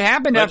saw what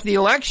happened after the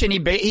election.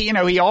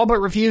 He all but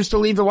refused to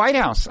leave the White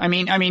House. I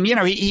mean,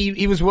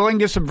 he was willing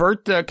to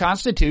subvert the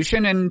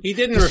Constitution and he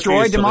didn't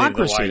destroy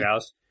democracy. To leave the White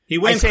House. He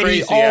went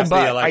crazy after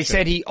the election. I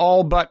said he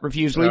all but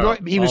refused to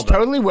leave. He was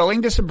totally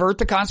willing to subvert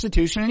the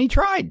Constitution, and he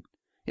tried.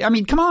 I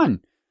mean, come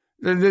on.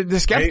 The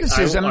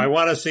skepticism. I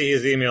want to see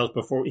his emails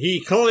before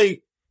he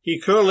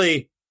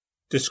clearly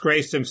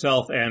disgraced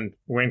himself and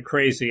went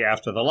crazy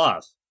after the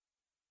loss.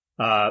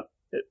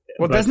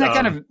 Well, doesn't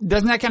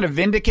that kind of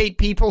vindicate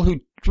people who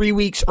 3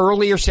 weeks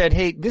earlier said,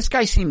 "Hey, this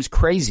guy seems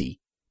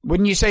crazy"?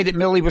 Wouldn't you say that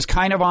Milley was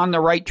kind of on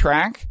the right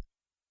track?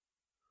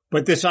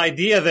 But this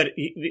idea that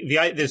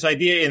this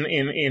idea in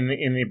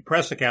the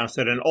press accounts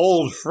that an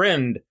old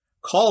friend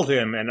called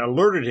him and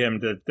alerted him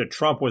that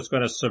Trump was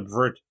going to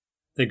subvert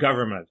the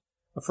government.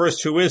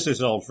 First, who is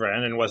his old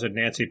friend, and was it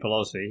Nancy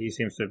Pelosi? He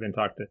seems to have been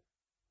talked to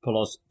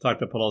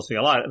Pelosi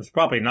a lot. It was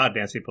probably not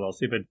Nancy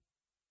Pelosi, but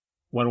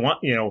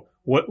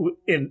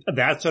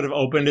that sort of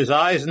opened his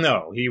eyes.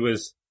 No, he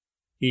was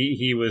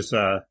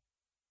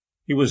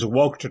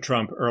woke to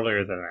Trump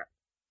earlier than that.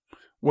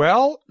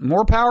 Well,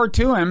 more power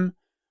to him.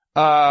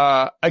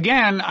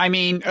 Again, I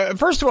mean,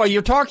 first of all,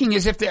 you're talking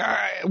as if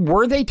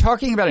were they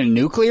talking about a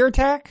nuclear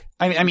attack?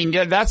 I mean,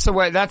 that's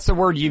the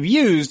word you've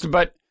used,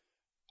 but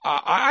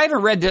I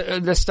haven't read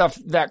the stuff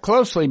that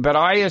closely, but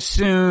I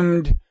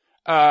assumed,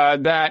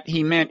 that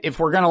he meant if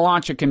we're going to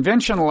launch a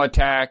conventional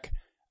attack,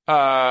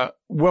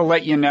 we'll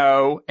let you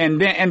know.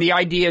 And the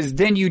idea is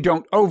then you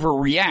don't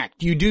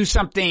overreact. You do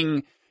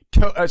something,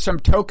 some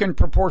token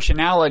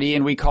proportionality,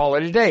 and we call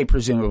it a day,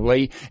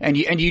 presumably. And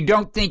you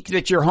don't think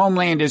that your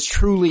homeland is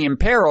truly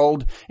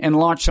imperiled and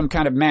launch some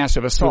kind of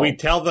massive assault.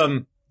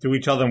 Do we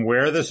tell them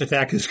where this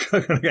attack is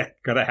going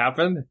to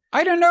happen?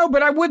 I don't know,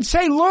 but I would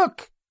say,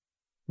 look,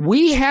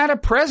 we had a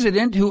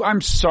president who,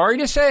 I'm sorry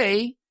to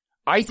say,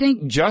 I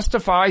think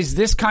justifies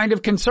this kind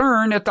of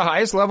concern at the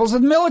highest levels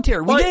of the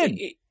military. We did.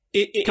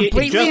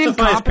 It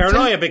justifies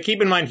paranoia, but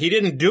keep in mind, he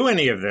didn't do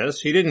any of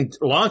this. He didn't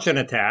launch an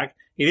attack.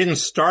 He didn't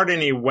start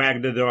any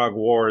wag the dog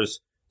wars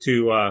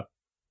to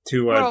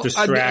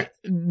distract.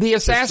 The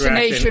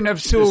assassination of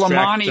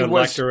Soleimani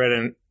was.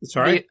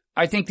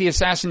 I think the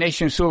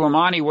assassination of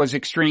Soleimani was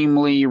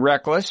extremely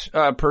reckless,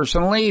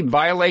 personally.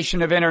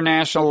 Violation of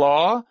international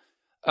law,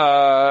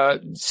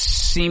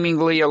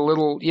 seemingly a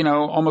little,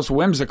 almost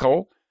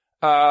whimsical.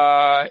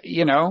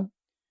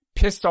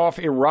 Pissed off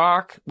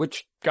Iraq,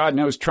 which God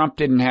knows Trump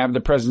didn't have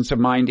the presence of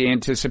mind to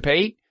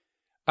anticipate.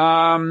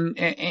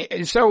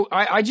 So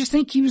I just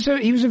think he was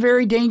a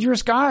very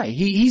dangerous guy.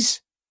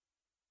 He's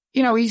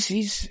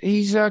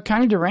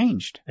kind of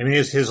deranged. I mean,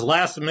 his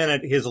last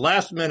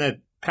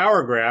minute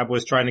power grab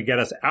was trying to get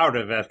us out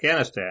of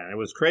Afghanistan. It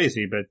was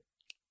crazy, but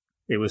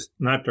it was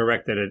not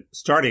directed at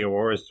starting a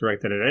war. It was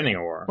directed at ending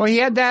a war. Well, he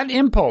had that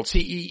impulse.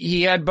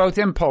 He had both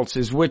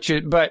impulses,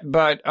 but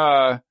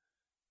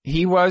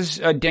he was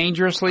a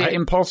dangerously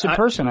impulsive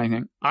person, I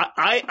think.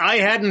 I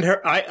hadn't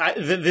heard,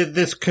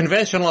 this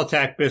conventional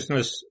attack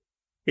business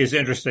is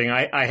interesting.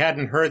 I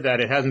hadn't heard that.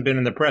 It hasn't been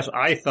in the press.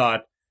 I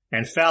thought,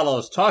 and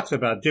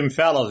Jim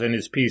Fallows in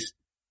his piece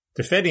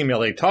defending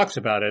Milley talks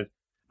about it.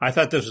 I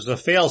thought this was a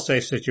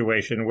fail-safe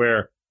situation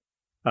where,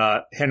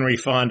 Henry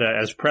Fonda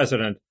as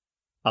president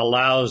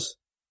allows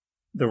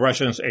the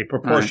Russians a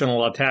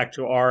proportional attack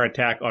to our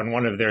attack on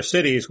one of their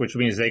cities, which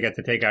means they get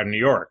to take out New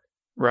York.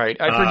 Right.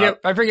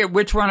 I forget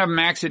which one of them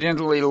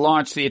accidentally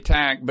launched the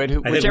attack, but I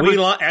think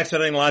we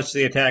accidentally launched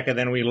the attack, and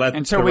then we let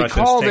and so we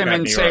call them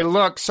and say,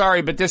 "Look,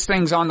 sorry, but this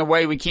thing's on the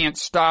way. We can't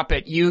stop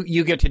it.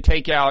 You get to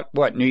take out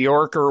what, New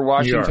York or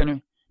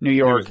Washington? New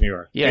York. It was New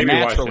York. Yeah, maybe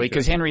naturally,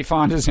 because Henry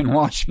Fonda's in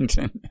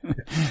Washington.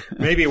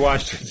 Maybe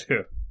Washington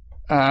too.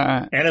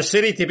 And a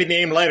city to be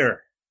named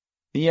later.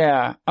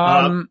 Yeah.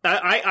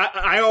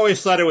 I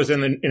always thought it was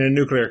in a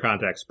nuclear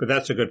context, but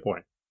that's a good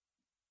point.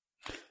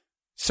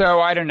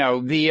 So I don't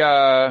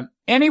know.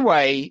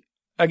 Anyway,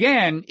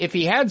 again, if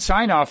he had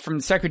sign off from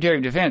the Secretary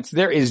of Defense,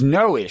 there is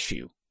no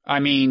issue. I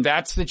mean,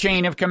 that's the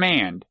chain of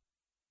command.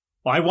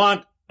 I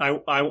want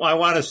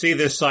to see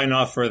this sign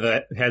off for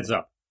the heads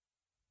up.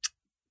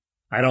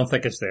 I don't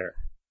think it's there,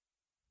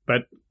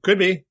 but could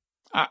be.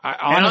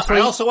 Honestly,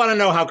 I also want to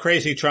know how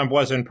crazy Trump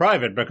was in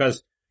private,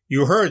 because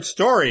you heard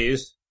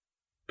stories.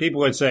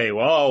 People would say,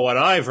 well, what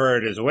I've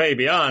heard is way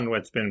beyond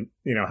what's been,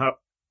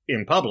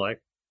 in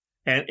public.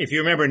 And if you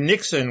remember,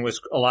 Nixon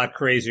was a lot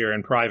crazier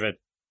in private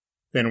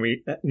than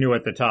we knew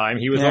at the time.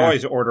 He was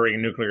always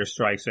ordering nuclear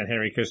strikes, and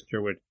Henry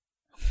Kissinger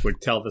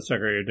would tell the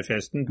Secretary of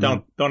Defense,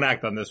 don't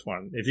act on this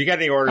one. If you get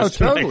any orders,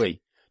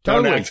 totally.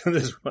 Don't act on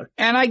this one.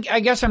 And I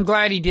guess I'm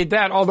glad he did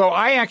that, although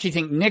I actually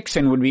think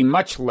Nixon would be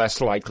much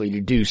less likely to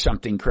do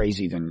something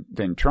crazy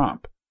than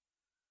Trump.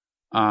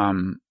 I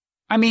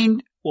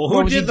mean, well,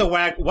 who did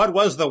what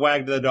was the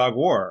wag the dog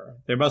war?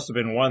 There must have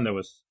been one that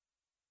was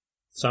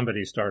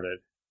somebody started.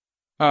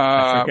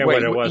 I forget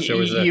what it was.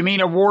 You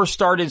mean a war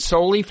started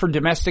solely for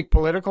domestic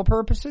political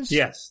purposes?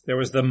 Yes. There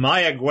was the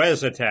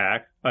Mayaguez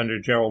attack under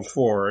Gerald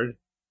Ford.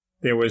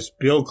 There was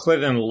Bill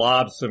Clinton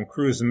lobbed some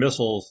cruise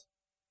missiles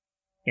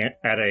at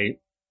a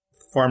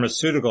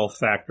pharmaceutical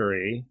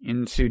factory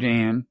in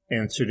Sudan.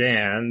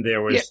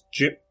 There was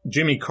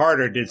Jimmy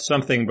Carter did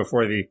something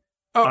before the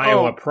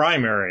Iowa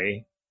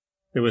primary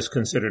that was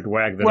considered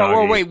wag the dog.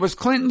 Well, wait. Was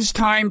Clinton's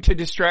time to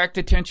distract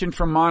attention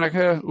from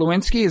Monica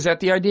Lewinsky? Is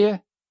that the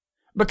idea?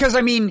 Because,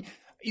 I mean,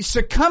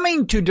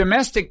 succumbing to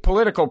domestic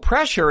political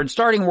pressure and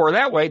starting war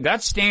that way,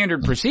 that's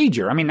standard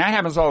procedure. I mean, that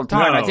happens all the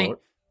time.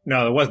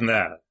 No, it wasn't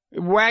that.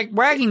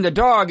 Wagging the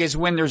dog is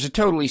when there's a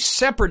totally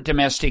separate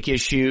domestic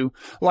issue,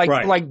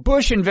 like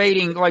Bush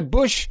invading, like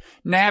Bush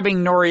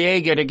nabbing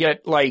Noriega to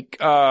get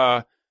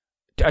a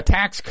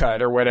tax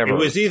cut or whatever. It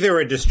was either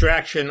a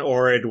distraction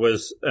or it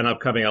was an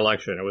upcoming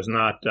election. It was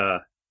not.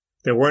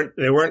 There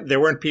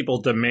weren't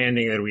people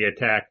demanding that we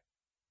attack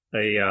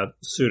a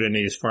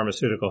Sudanese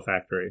pharmaceutical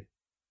factory.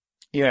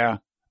 Yeah.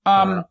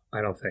 I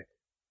don't think.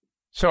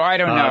 So I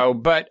don't know,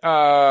 but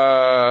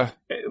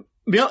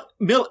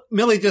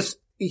Milley just.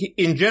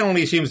 In general,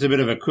 he seems a bit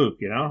of a kook,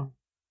 you know?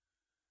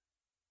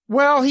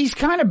 Well, he's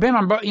kind of been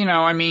on,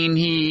 I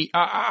mean,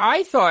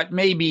 I thought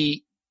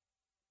maybe,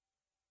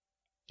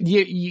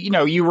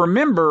 you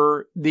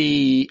remember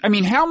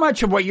how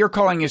much of what you're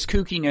calling his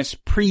kookiness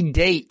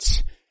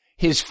predates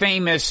his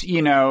famous,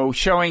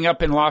 showing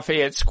up in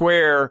Lafayette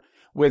Square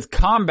with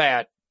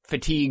combat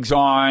fatigues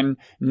on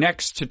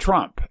next to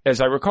Trump. As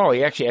I recall,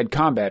 he actually had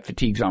combat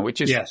fatigues on, which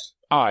is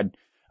odd.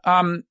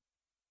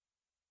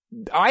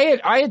 I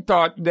had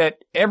thought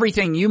that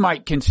everything you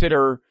might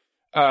consider,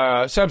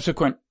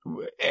 that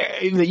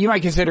you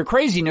might consider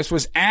craziness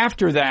was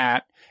after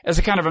that as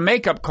a kind of a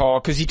makeup call,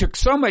 because he took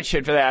so much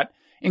shit for that,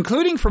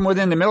 including from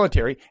within the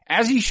military,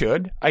 as he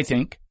should, I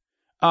think.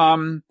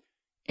 I'm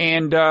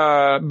not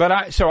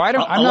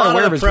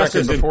aware of his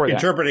record before that.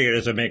 Interpreting it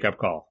as a makeup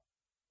call.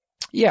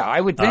 Yeah,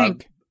 I would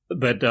think.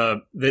 But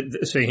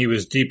saying he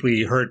was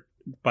deeply hurt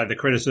by the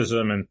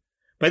criticism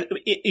but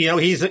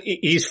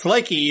he's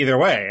flaky either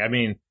way. I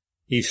mean,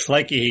 he's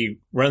flaky. He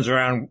runs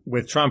around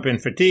with Trump in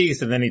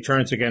fatigues, and then he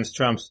turns against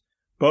Trump's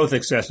both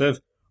excessive.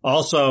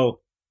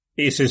 Also,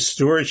 is his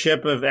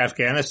stewardship of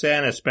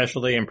Afghanistan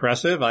especially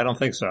impressive? I don't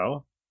think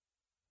so.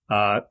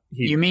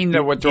 You mean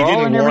the withdrawal He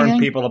didn't and warn everything?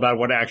 people about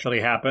what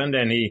actually happened,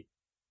 and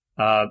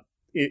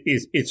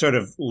it sort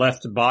of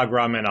left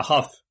Bagram in a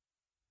huff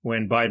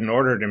when Biden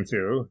ordered him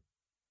to.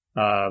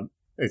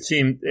 It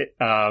seemed,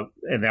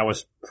 and that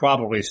was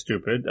probably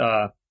stupid.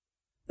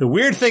 The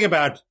weird thing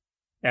about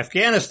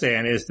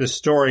Afghanistan is this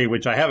story,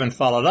 which I haven't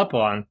followed up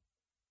on,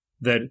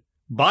 that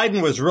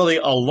Biden was really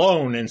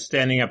alone in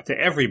standing up to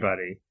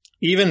everybody.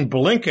 Even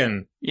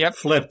Blinken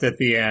flipped at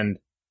the end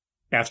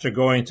after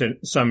going to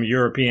some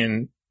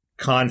European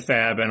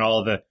confab and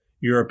all the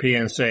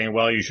Europeans saying,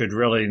 well, you should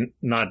really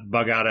not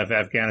bug out of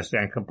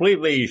Afghanistan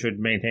completely. You should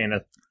maintain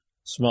a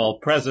small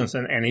presence.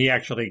 And he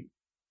actually,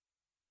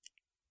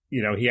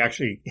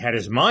 had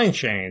his mind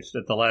changed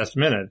at the last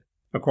minute,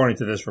 according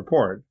to this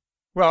report.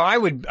 Well, I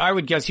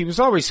would guess he was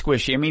always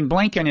squishy. I mean,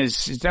 Blinken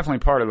is definitely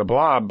part of the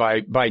blob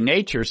by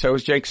nature. So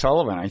is Jake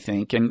Sullivan, I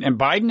think. And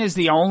Biden is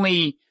the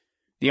only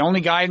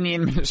guy in the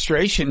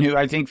administration who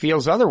I think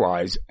feels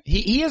otherwise.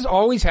 He has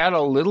always had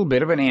a little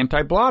bit of an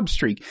anti-blob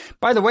streak.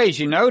 By the way, as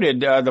you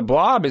noted, the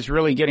blob is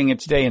really getting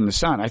its day in the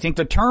sun. I think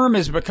the term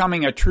is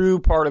becoming a true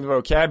part of the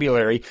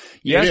vocabulary.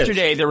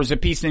 Yesterday, there was a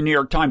piece in the New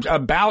York Times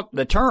about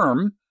the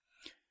term.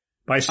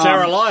 By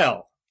Sarah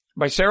Lyle.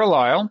 By Sarah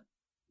Lyle.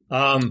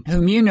 Whom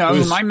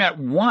whom I met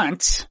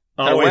once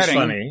at a wedding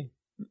funny.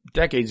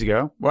 Decades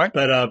ago. What?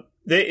 But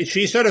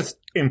she sort of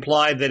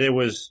implied that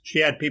she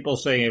had people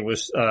saying it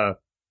was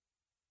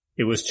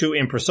too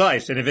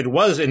imprecise. And if it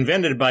was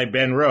invented by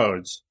Ben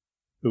Rhodes,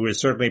 who is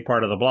certainly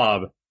part of the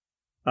blob,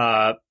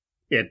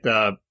 it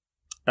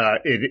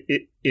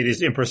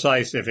is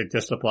imprecise if it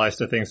just applies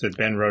to things that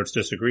Ben Rhodes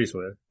disagrees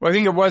with. Well, I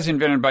think it was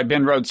invented by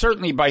Ben Rhodes,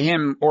 certainly by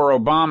him or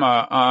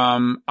Obama.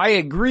 I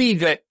agree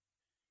that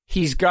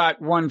he's got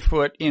one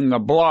foot in the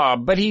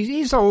blob, but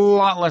he's a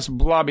lot less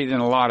blobby than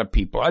a lot of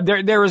people.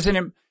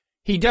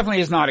 He definitely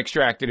has not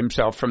extracted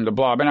himself from the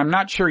blob, and I'm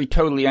not sure he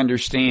totally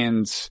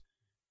understands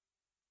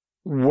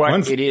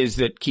what it is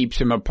that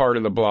keeps him a part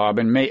of the blob.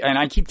 And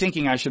I keep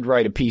thinking I should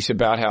write a piece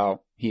about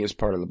how he is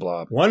part of the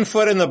blob. 1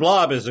 foot in the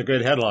blob is a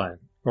good headline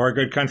or a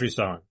good country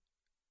song.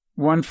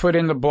 1 foot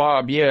in the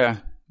blob. Yeah.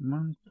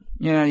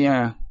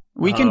 Yeah.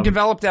 We can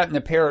develop that in the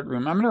parrot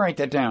room. I'm going to write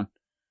that down.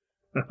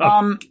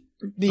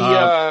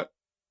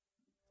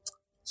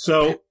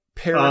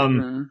 Parrot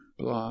room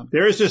blob.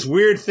 There is this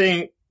weird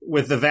thing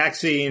with the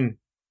vaccine.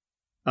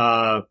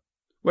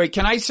 Wait,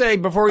 can I say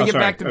before we get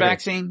back to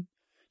vaccine?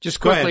 Just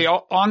quickly,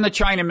 on the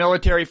China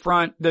military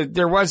front,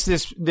 there was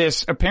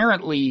this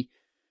apparently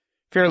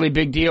fairly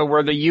big deal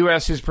where the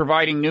U.S. is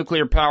providing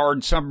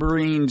nuclear-powered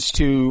submarines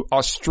to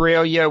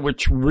Australia,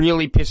 which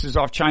really pisses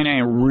off China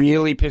and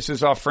really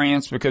pisses off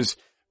France because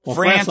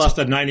France lost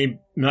a $90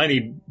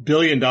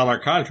 billion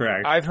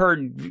contract. I've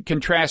heard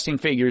contrasting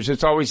figures.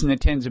 It's always in the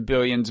tens of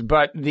billions,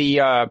 but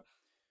there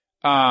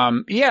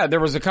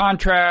was a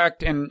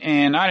contract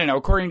and I don't know,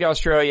 according to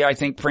Australia, I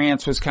think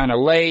France was kind of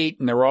late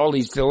and there were all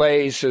these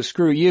delays, so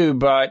screw you.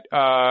 But,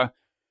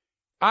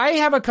 I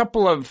have a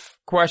couple of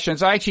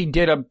questions. I actually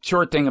did a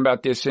short thing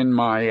about this in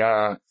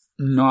my,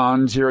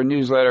 non-zero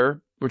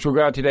newsletter, which will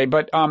go out today.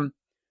 But,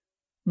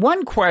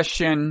 one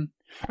question,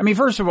 I mean,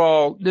 first of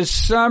all, there's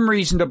some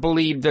reason to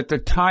believe that the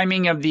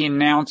timing of the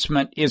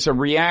announcement is a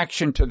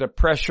reaction to the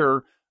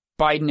pressure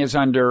Biden is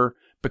under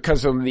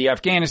because of the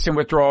Afghanistan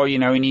withdrawal. He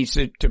needs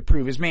to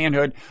prove his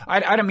manhood.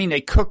 I don't mean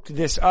they cooked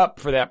this up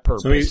for that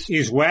purpose. So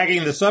he's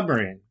wagging the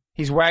submarine.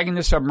 He's wagging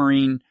the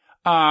submarine.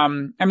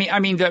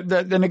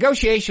 The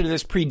negotiation of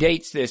this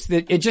predates this.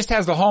 It just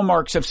has the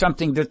hallmarks of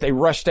something that they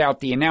rushed out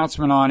the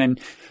announcement on. And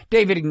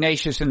David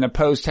Ignatius in the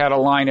Post had a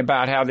line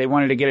about how they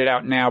wanted to get it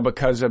out now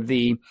because of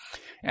the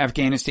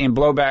Afghanistan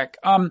blowback.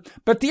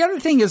 But the other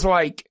thing is,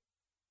 like,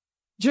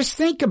 just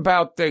think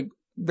about the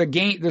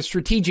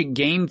strategic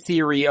game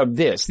theory of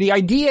this. The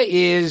idea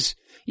is,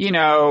 you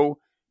know,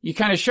 you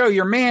kind of show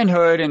your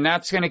manhood, and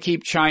that's going to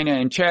keep China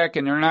in check,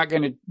 and they're not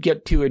going to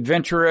get too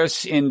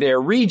adventurous in their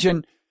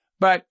region.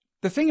 But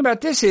the thing about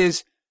this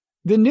is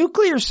the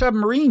nuclear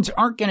submarines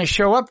aren't going to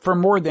show up for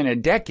more than a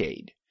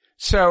decade.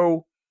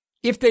 So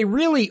if they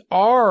really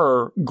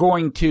are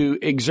going to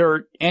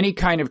exert any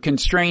kind of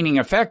constraining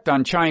effect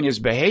on China's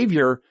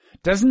behavior,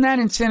 doesn't that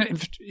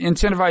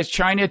incentivize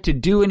China to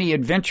do any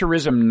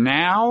adventurism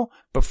now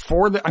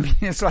before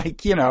it's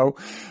like, you know,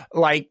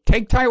 like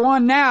take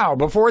Taiwan now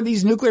before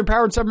these nuclear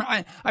powered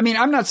submarines.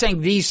 I'm not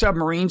saying these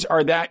submarines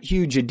are that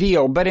huge a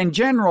deal, but in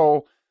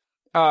general,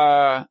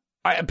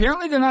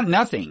 apparently they're not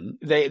nothing.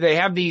 They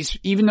have these,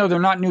 even though they're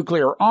not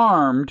nuclear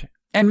armed,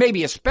 and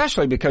maybe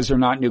especially because they're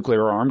not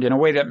nuclear armed in a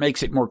way that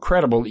makes it more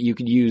credible that you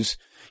could use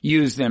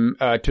them,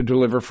 to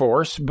deliver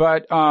force.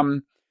 But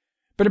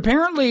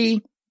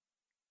apparently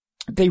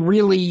they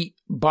really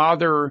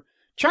bother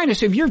China.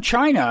 So if you're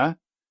China,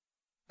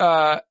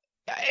 as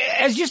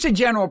just a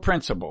general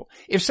principle,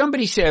 if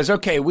somebody says,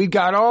 okay, we've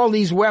got all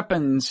these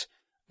weapons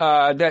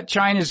that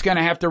China's going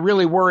to have to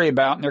really worry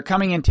about, and they're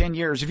coming in 10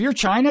 years. If you're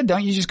China,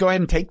 don't you just go ahead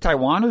and take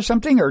Taiwan or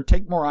something, or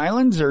take more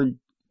islands, or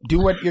do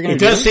what you're going to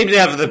do? It does seem to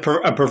have a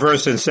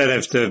perverse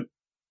incentive to,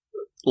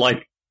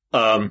 like,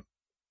 like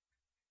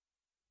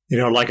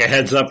a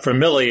heads up from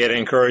Milley, it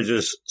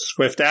encourages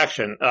swift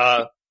action.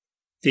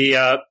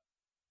 The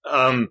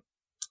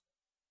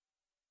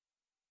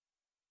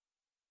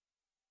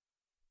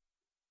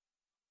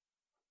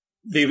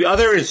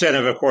other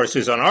incentive, of course,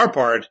 is on our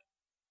part.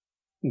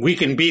 We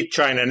can beat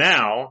China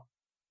now,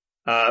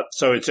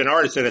 so it's in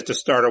our incentive to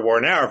start a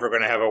war now if we're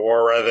going to have a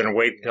war rather than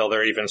wait until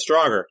they're even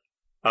stronger.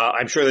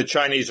 I'm sure the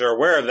Chinese are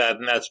aware of that,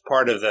 and that's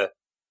part of the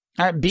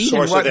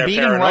source of their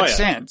paranoia. In what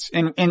sense?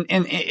 And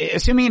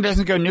assuming it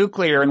doesn't go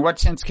nuclear, in what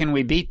sense can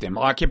we beat them?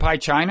 Occupy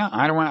China?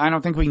 I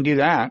don't think we can do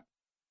that.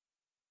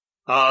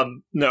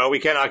 No, we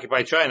can't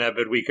occupy China,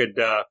 but we could.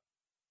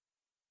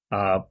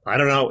 I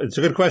don't know. It's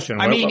a good question.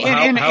 How would we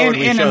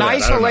in an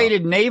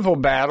isolated naval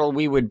battle,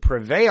 we would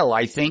prevail,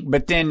 I think.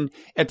 But then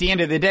at the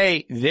end of the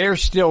day, they're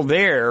still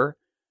there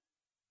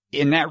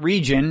in that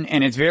region,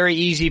 and it's very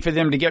easy for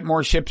them to get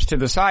more ships to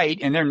the site,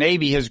 and their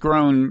navy has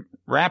grown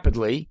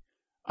rapidly.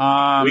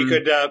 We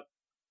could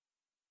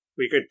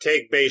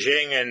take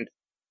Beijing and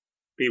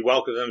be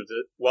welcomed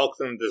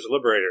as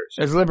liberators.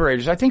 As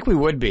liberators, I think we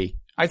would be.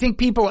 I think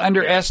people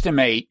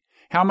underestimate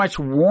how much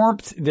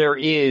warmth there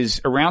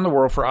is around the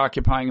world for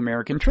occupying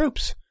American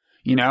troops.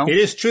 You know, it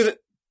is true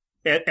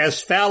that,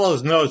 as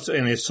Fallows notes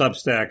in his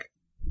Substack,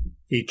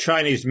 the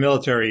Chinese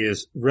military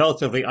is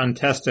relatively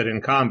untested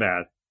in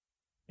combat,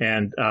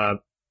 and I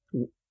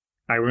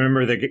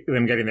remember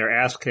them getting their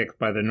ass kicked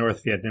by the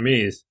North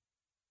Vietnamese.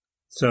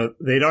 So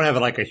they don't have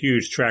like a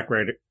huge track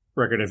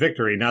record of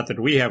victory. Not that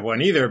we have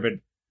one either, but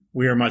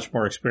we are much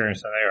more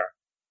experienced than they are.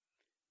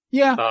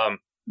 Yeah,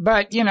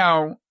 but you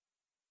know,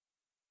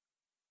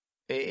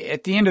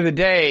 at the end of the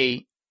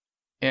day,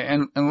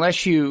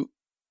 unless you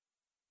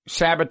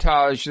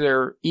sabotage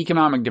their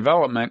economic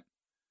development,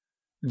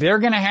 they're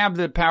going to have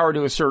the power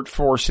to assert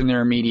force in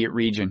their immediate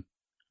region,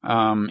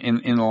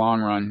 in the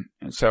long run.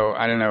 So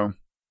I don't know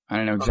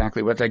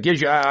exactly what that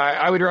gives you.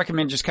 I would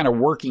recommend just kind of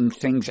working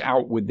things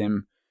out with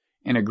them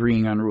and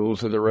agreeing on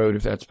rules of the road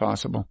if that's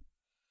possible.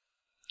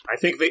 I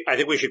think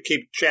we should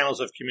keep channels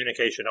of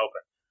communication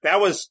open. That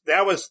was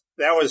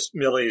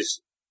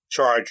Milley's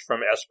charge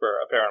from Esper,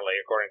 apparently,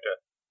 according to...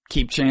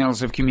 Keep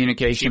channels of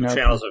communication open.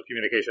 Channels of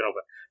communication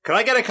open. Can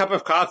I get a cup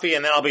of coffee,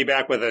 and then I'll be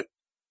back with a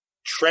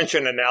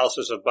trenchant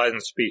analysis of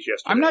Biden's speech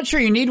yesterday? I'm not sure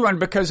you need one,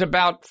 because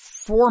about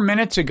 4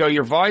 minutes ago,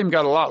 your volume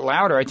got a lot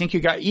louder. I think you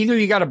got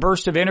a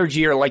burst of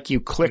energy, or like you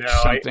clicked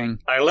something.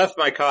 I left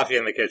my coffee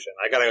in the kitchen.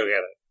 I gotta go get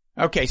it.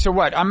 Okay, so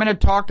what? I'm going to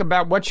talk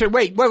about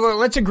wait,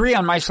 let's agree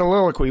on my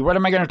soliloquy. What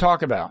am I going to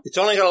talk about? It's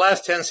only going to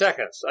last 10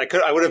 seconds.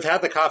 I would have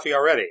had the coffee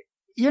already.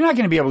 You're not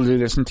going to be able to do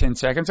this in 10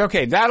 seconds.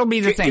 Okay, that'll be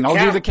the thing. I'll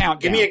do the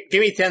countdown. Give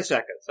me 10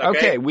 seconds.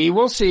 Okay, we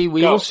will see.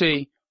 We will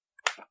see.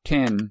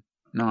 10,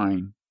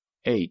 9,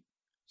 8,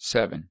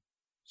 7,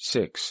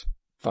 6,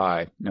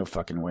 5. No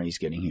fucking way he's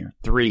getting here.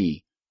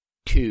 3,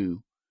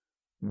 2,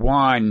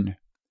 1.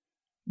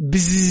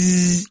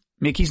 Bzzz.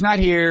 Mickey's not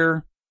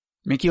here.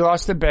 Mickey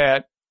lost the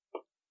bet.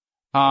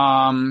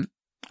 I'm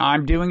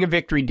doing a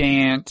victory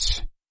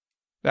dance.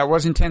 That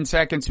wasn't 10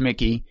 seconds,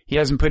 Mickey. He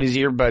hasn't put his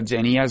earbuds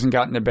in. He hasn't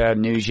gotten the bad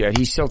news yet.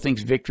 He still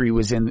thinks victory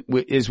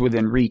is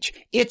within reach.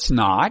 It's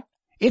not.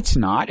 It's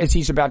not, as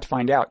he's about to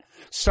find out.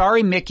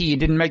 Sorry, Mickey, you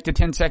didn't make the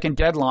 10-second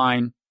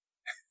deadline.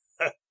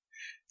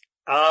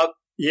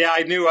 Yeah,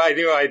 I knew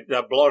I'd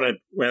blown it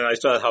when I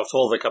saw how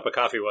full the cup of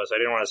coffee was. I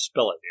didn't want to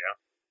spill it,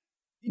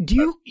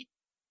 you know.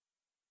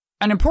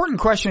 an important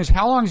question is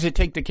how long does it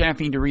take the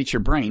caffeine to reach your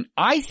brain?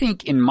 I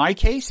think in my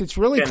case, it's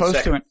really close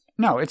seconds.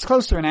 it's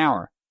close to an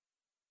hour.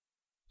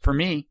 For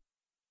me.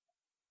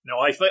 No,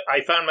 I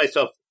found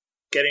myself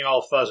getting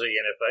all fuzzy,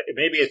 and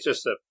maybe it's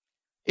just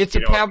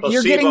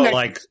you're getting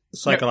like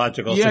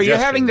psychological. You're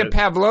having the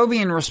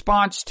Pavlovian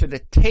response to the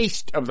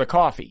taste of the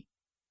coffee.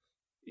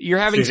 You're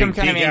having some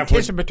kind of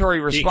anticipatory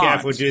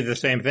response. Decaf would do the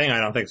same thing? I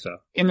don't think so.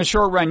 In the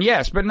short run,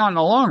 yes, but not in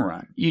the long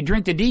run. You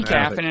drink the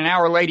decaf and an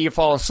hour later you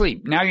fall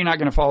asleep. Now you're not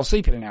going to fall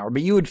asleep in an hour,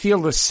 but you would feel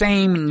the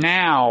same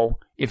now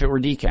if it were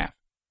decaf.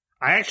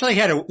 I actually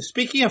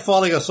speaking of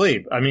falling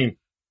asleep, I mean,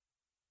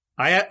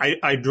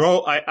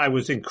 I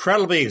was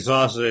incredibly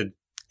exhausted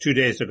 2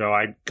 days ago.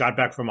 I got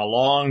back from a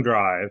long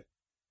drive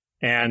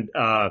and,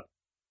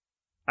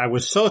 I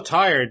was so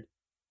tired.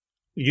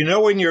 You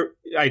know,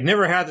 I'd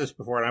never had this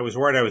before and I was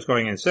worried I was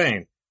going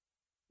insane.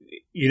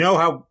 You know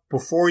how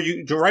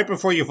right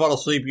before you fall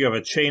asleep, you have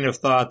a chain of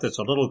thought that's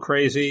a little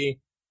crazy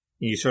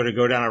and you sort of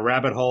go down a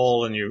rabbit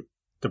hole and you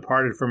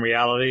departed from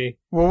reality.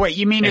 Well, wait,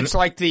 you mean it's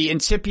like the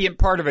incipient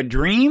part of a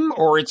dream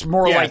or it's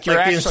more like you're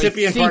actually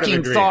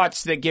thinking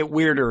thoughts that get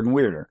weirder and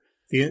weirder?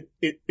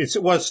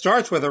 It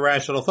starts with a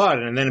rational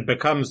thought and then it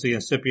becomes the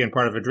incipient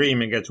part of a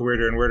dream and gets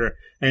weirder and weirder.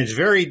 And it's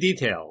very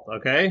detailed,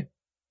 okay?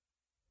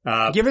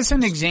 Give us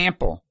an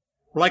example.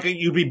 Like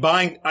you'd be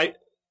buying,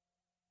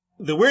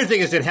 the weird thing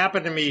is it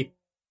happened to me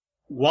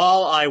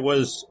while I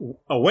was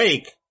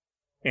awake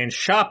and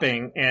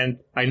shopping and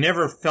I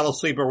never fell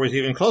asleep or was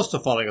even close to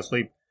falling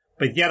asleep,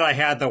 but yet I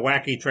had the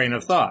wacky train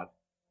of thought.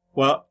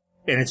 Well,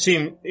 and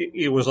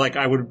it was like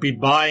I would be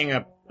buying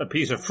a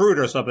piece of fruit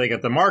or something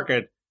at the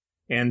market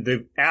and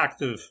the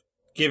act of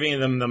giving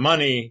them the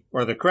money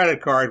or the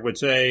credit card would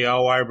say,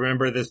 oh, I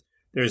remember this.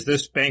 There's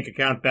this bank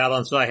account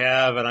balance I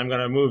have and I'm going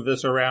to move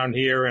this around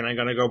here and I'm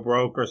going to go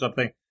broke or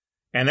something.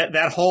 And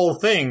that whole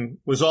thing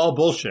was all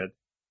bullshit.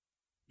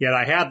 Yet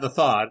I had the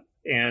thought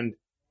and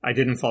I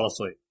didn't fall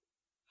asleep.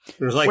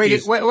 It was like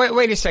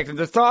wait a second.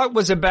 The thought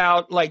was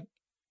about like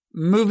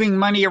moving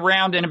money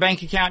around in a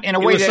bank account in a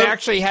way that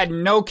actually had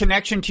no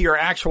connection to your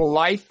actual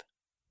life.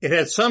 It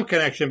had some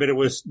connection, but it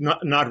was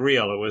not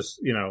real. It was,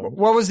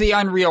 What was the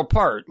unreal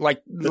part?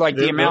 Like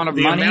the amount of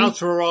money? The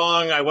amounts were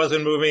wrong. I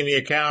wasn't moving the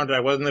account.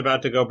 I wasn't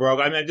about to go broke.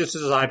 I mean, this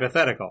is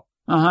hypothetical.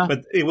 Uh-huh. But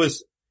it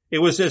was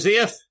as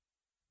if,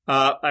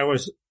 I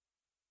was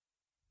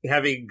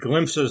having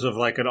glimpses of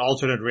like an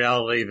alternate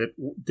reality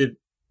that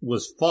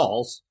was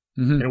false.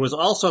 Mm-hmm. And it was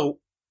also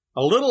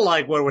a little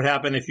like what would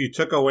happen if you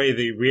took away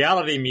the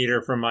reality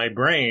meter from my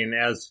brain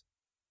as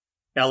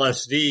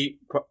LSD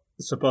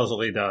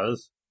supposedly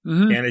does.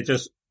 Mm-hmm. And it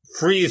just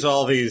frees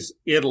all these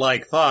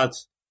id-like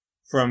thoughts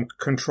from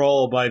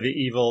control by the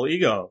evil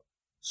ego,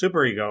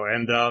 superego.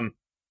 And,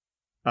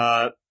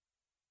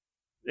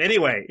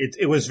 anyway,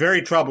 it was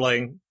very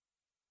troubling.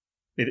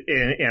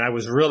 And I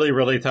was really,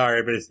 really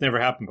tired, but it's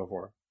never happened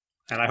before.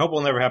 And I hope it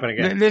will never happen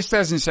again. This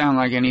doesn't sound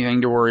like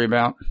anything to worry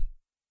about.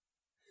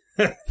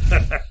 But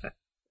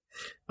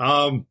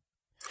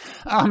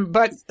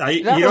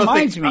that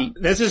reminds me.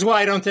 This is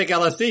why I don't take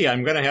LSD.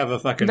 I'm going to have a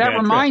fucking That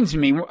bad reminds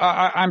trip. me.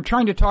 I'm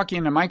trying to talk you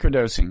into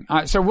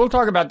microdosing. So we'll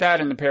talk about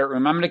that in the parrot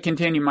room. I'm going to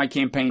continue my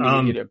campaign to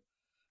get you to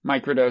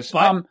microdose.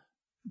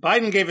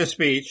 Biden gave a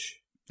speech.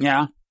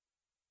 Yeah.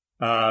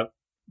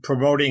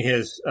 Promoting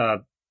his,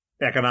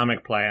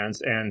 economic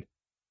plans. And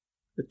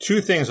the two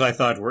things I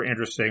thought were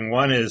interesting.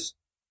 One is,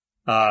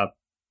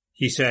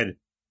 he said,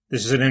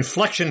 this is an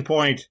inflection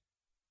point.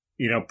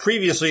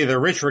 Previously the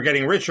rich were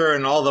getting richer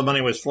and all the money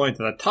was flowing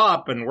to the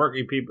top and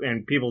working people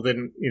and people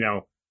didn't,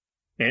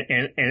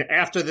 and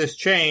after this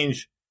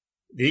change,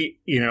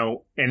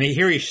 and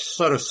here he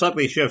sort of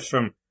subtly shifts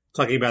from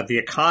talking about the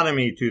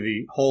economy to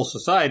the whole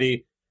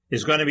society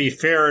is going to be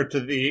fairer to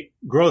the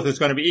growth is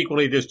going to be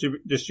equally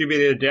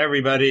distributed to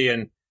everybody.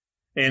 And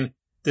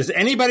does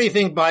anybody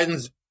think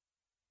Biden's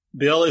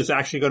bill is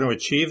actually going to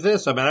achieve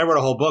this? I mean, I wrote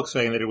a whole book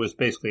saying that it was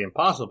basically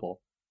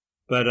impossible,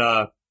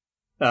 but,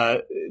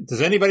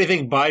 does anybody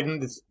think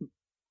Biden's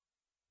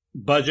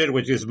budget,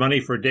 which is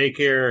money for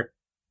daycare,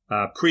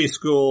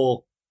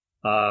 preschool,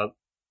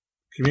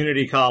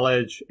 community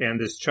college, and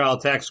this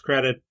child tax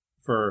credit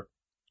for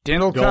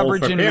dental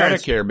coverage in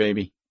Medicare,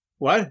 baby?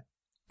 What?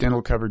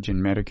 Dental coverage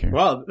in Medicare.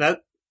 Well,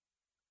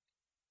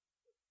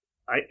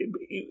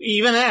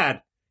 even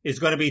that is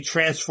going to be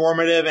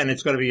transformative, and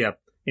it's going to be a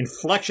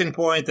inflection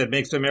point that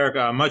makes America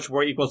a much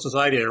more equal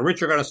society. The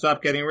rich are going to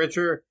stop getting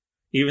richer.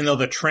 Even though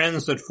the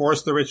trends that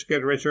force the rich to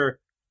get richer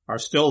are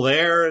still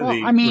there, well,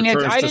 I didn't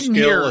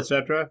hear,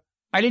 etc.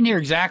 I didn't hear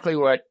exactly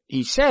what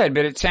he said,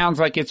 but it sounds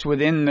like it's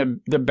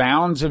within the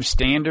bounds of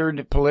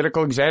standard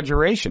political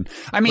exaggeration.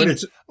 I mean,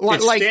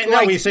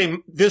 we say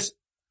this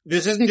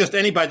isn't just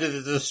any budget;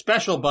 it's a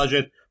special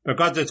budget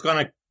because it's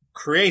going to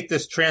create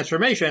this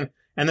transformation,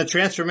 and the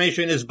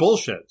transformation is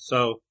bullshit.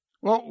 So,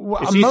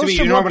 it seems to me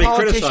you normally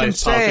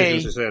criticize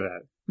politicians who say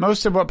that.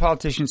 Most of what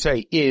politicians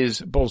say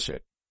is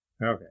bullshit.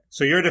 Okay.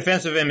 So your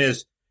defense of him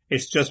is,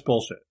 it's just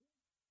bullshit.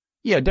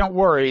 Yeah, don't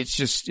worry. It's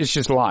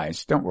just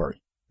lies. Don't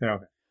worry.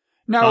 Okay.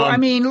 No, I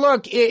mean,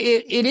 look,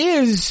 it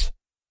is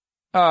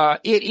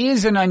it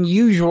is an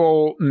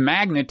unusual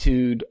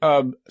magnitude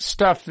of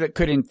stuff that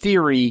could, in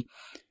theory,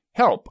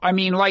 help. I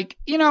mean, like,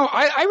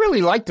 I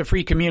really like the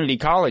free community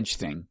college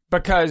thing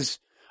because,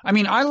 I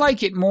mean, I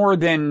like it more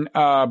than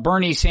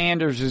Bernie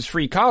Sanders'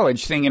 free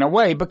college thing in a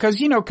way because,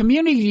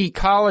 community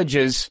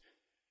colleges,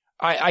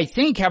 I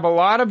think, have a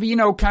lot of,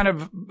 kind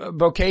of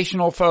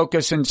vocational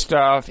focus and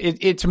stuff.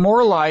 It's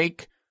more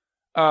like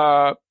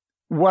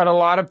what a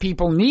lot of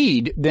people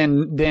need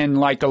than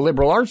like a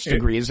liberal arts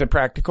degree as a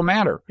practical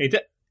matter.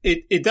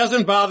 It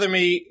doesn't bother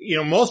me.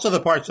 Most of the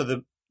parts of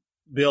the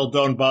bill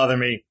don't bother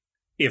me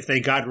if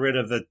they got rid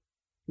of the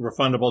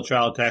refundable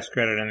child tax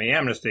credit and the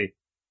amnesty.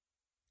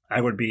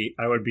 I would be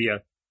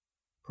a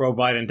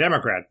pro-Biden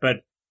Democrat.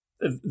 But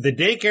the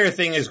daycare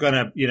thing is going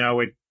to,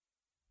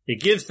 it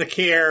gives the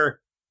care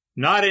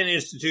not in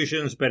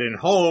institutions, but in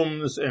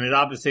homes. And it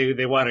obviously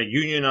they want to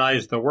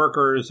unionize the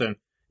workers, and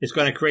it's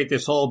going to create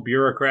this whole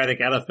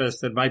bureaucratic edifice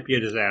that might be a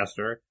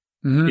disaster.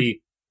 Mm-hmm.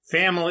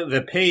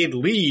 The paid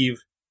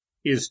leave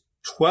is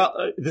 12.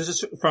 This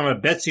is from a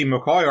Betsy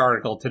McCoy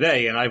article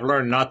today, and I've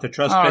learned not to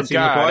trust Betsy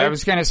McCoy. I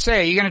was going to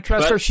say, you're going to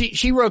trust her.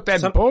 She wrote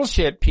that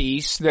bullshit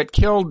piece that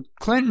killed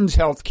Clinton's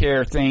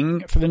healthcare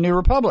thing for the New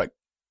Republic.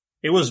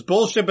 It was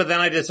bullshit, but then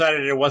I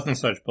decided it wasn't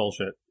such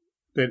bullshit.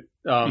 That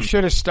you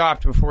should have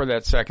stopped before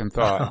that second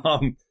thought.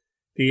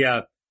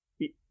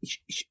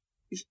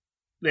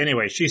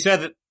 Anyway, she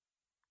said that.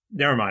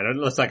 Never mind.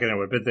 Let's not get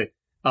into it.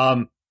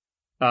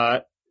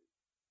 But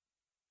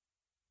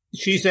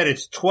she said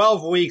it's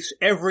 12 weeks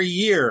every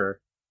year,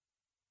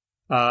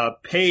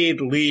 paid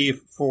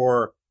leave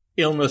for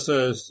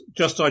illnesses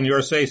just on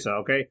your say-so,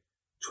 okay?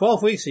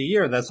 12 weeks a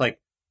year, that's like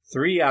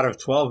 3 out of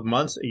 12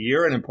 months a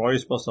year an employer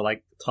is supposed to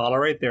like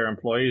tolerate their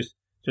employees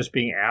just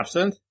being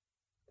absent.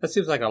 That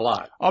seems like a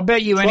lot. I'll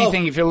bet you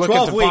anything if you look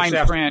at the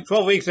fine print.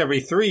 12 weeks every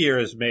 3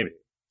 years, maybe.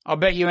 I'll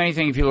bet you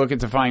anything if you look at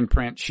the fine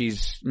print,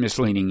 she's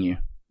misleading you.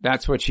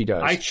 That's what she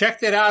does. I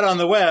checked it out on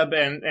the web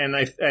and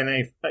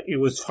it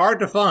was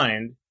hard to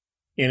find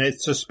in a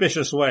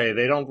suspicious way.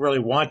 They don't really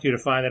want you to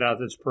find it out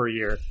that's per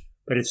year,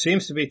 but it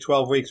seems to be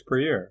 12 weeks per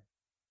year.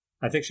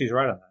 I think she's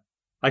right on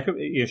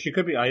that. She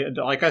could be.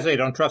 Like I say,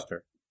 don't trust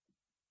her.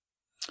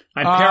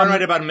 I'm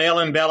paranoid about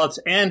mail-in ballots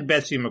and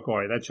Betsy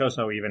McCoy. That shows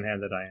how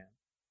even-handed I am.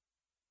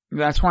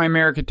 That's why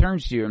America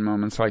turns to you in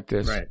moments like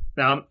this. Right.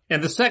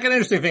 And the second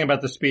interesting thing about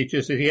the speech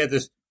is that he had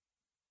this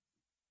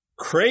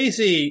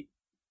crazy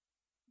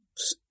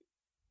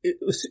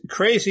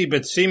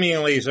but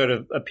seemingly sort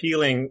of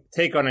appealing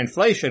take on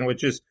inflation,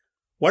 which is,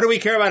 what do we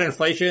care about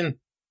inflation?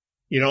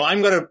 Your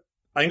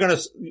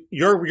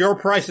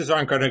prices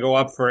aren't going to go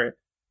up for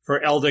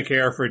elder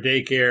care, for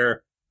daycare,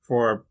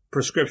 for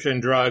prescription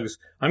drugs.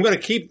 I'm going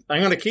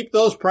to keep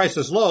those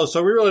prices low,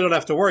 so we really don't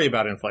have to worry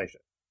about inflation.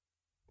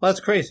 Well, that's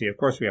crazy. Of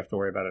course we have to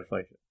worry about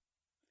inflation.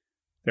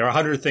 There are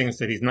 100 things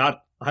that he's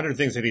not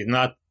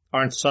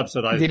aren't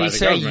subsidized by the government.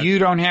 Did he say you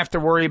don't have to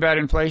worry about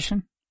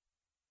inflation?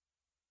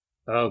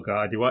 Oh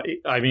God.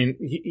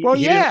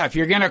 If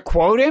you're going to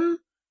quote him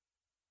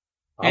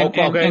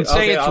and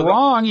say it's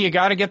wrong, you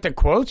got to get the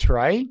quotes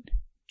right.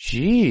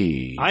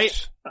 Jeez.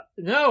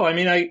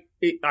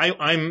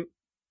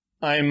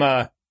 I'm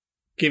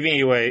giving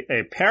you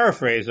a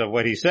paraphrase of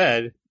what he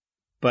said,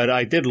 but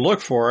I did look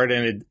for it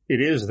and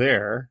it is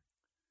there.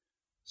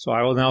 So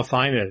I will now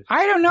find it.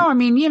 I don't know. I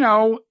mean,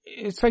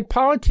 it's like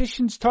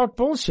politicians talk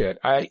bullshit.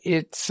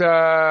 We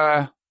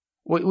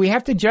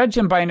have to judge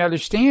them by another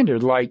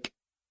standard.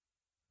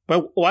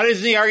 But why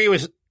doesn't he argue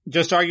it's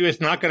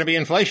not going to be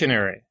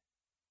inflationary?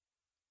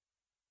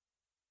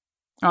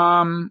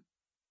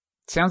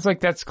 Sounds like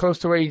that's close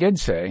to what he did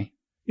say.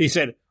 He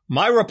said,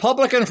 my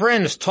Republican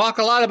friends talk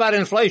a lot about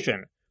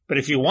inflation, but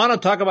if you want to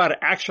talk about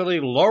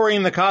actually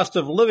lowering the cost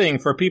of living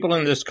for people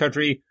in this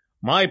country,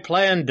 my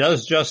plan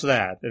does just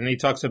that. And he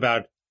talks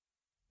about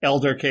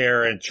elder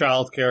care and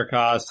child care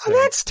costs. Oh,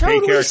 that's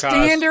totally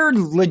standard,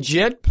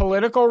 legit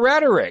political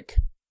rhetoric.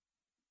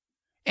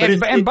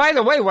 And by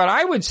the way, what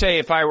I would say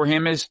if I were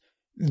him is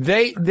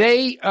they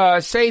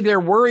say they're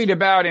worried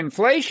about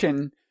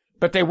inflation,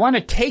 but they want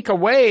to take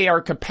away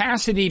our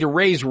capacity to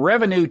raise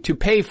revenue to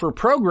pay for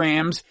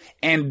programs,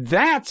 and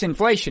that's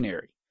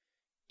inflationary.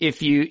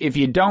 If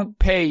you don't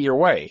pay your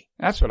way,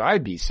 that's what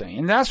I'd be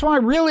saying. That's why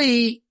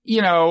really,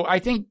 I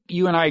think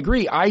you and I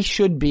agree, I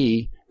should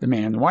be the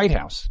man in the White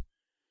House.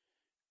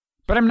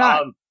 But I'm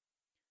not.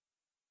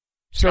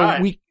 It's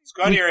gone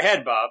to your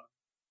head, Bob.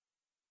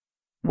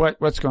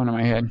 What's going on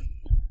in my head?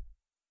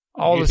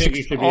 You think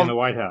you should be in the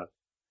White House?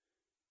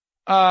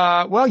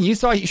 Well, you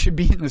thought you should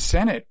be in the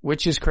Senate,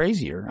 which is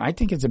crazier. I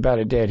think it's about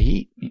a dead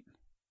heat.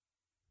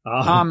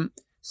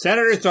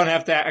 Senators don't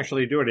have to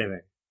actually do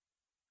anything.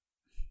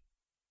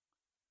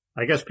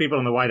 I guess people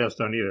in the White House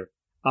don't either.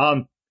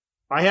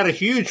 I had a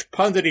huge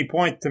pundity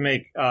point to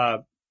make,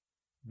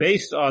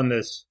 based on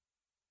this.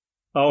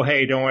 Oh,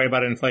 hey, don't worry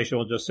about inflation.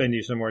 We'll just send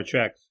you some more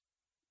checks.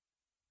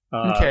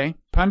 Okay.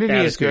 Pundity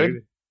is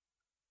good.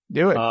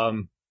 Do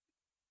it.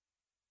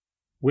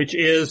 Which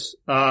is,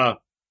 can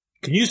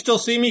you still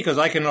see me? Cause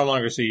I can no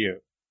longer see you.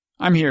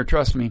 I'm here.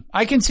 Trust me.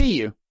 I can see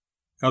you.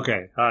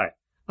 Okay. Hi.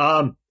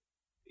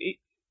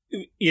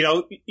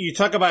 You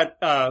talk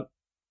about,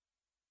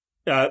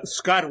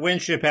 Scott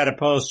Winship had a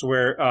post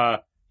where,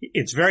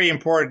 it's very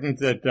important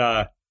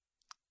that,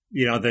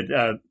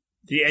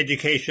 the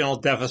educational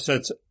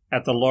deficits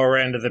at the lower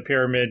end of the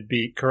pyramid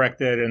be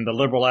corrected, and the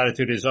liberal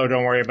attitude is, oh,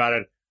 don't worry about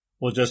it.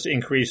 We'll just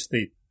increase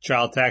the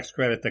child tax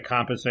credit to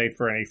compensate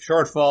for any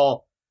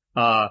shortfall.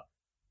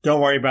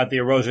 Don't worry about the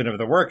erosion of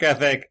the work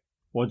ethic.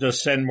 We'll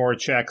just send more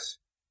checks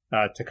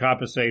to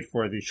compensate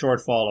for the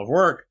shortfall of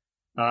work.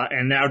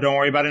 And now don't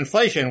worry about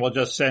inflation. We'll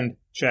just send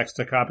checks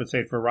to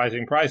compensate for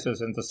rising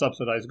prices and to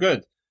subsidize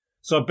goods.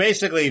 So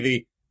basically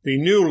the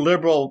new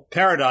liberal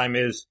paradigm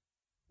is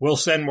we'll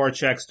send more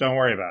checks. Don't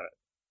worry about it.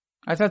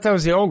 I thought that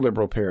was the old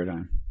liberal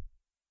paradigm.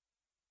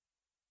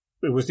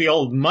 It was the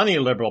old money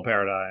liberal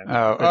paradigm.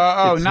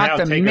 Not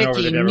the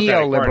Mickey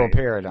neoliberal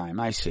paradigm.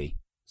 I see.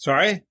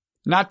 Sorry?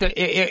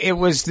 It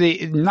was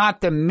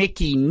not the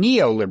Mickey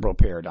neoliberal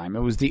paradigm. It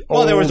was the old.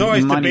 Well, there was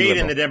always money debate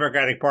liberal. in the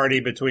Democratic Party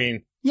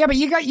between. Yeah, but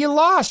you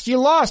lost.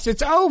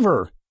 It's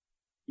over.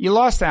 You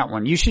lost that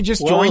one. You should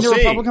just join the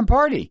Republican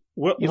Party.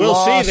 We'll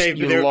lost, see.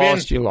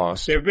 You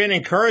lost. There have been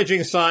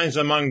encouraging signs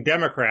among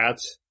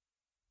Democrats,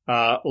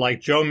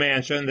 like Joe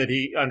Manchin, that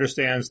he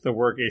understands the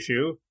work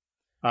issue.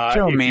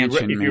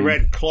 If you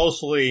read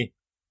closely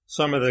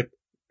some of the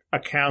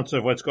accounts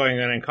of what's going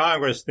on in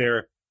Congress, there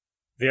are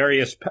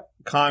various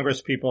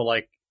Congress people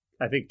like,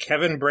 I think,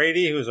 Kevin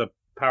Brady, who's a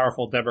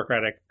powerful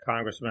Democratic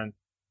congressman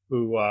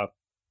who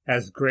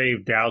has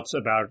grave doubts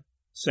about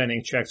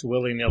sending checks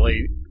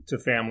willy-nilly to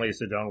families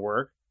that don't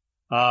work.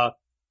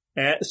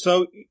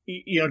 So,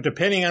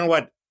 depending on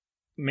what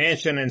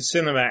Manchin and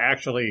Sinema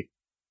actually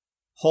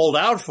hold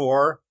out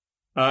for,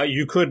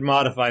 you could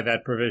modify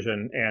that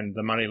provision and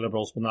the money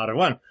liberals will not have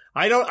won.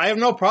 I have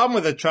no problem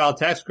with a child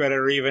tax credit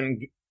or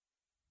even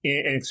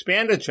an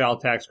expanded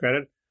child tax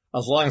credit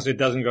as long as it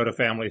doesn't go to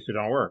families who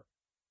don't work.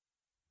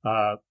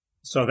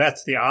 So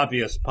that's the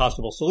obvious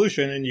possible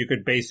solution, and you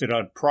could base it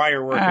on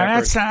prior work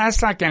efforts.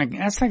 That's not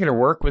gonna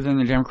work within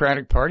the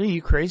Democratic Party. Are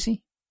you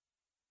crazy?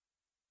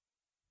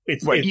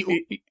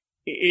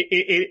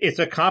 It's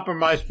a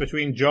compromise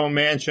between Joe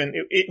Manchin.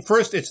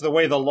 First, it's the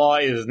way the law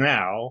is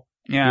now.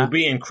 Yeah. We'll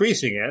be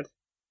increasing it.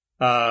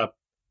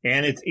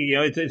 And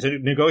it's a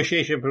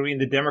negotiation between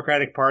the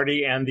Democratic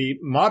Party and the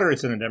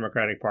moderates in the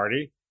Democratic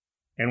Party.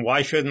 And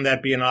why shouldn't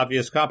that be an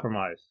obvious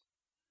compromise?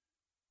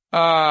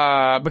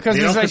 Because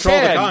they don't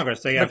control the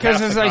Congress. They have half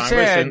the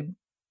Congress.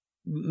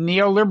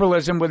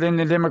 Neoliberalism within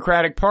the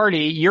Democratic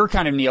Party, your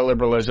kind of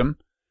neoliberalism,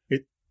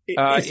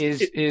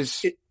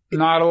 is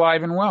not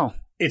alive and well.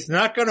 It's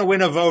not going to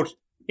win a vote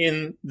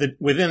within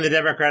the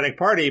Democratic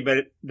Party,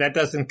 but that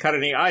doesn't cut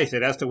any ice.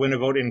 It has to win a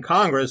vote in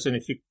Congress, and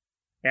if you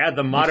add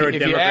the moderate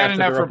Democrats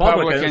to the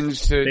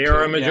Republicans, they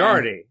are a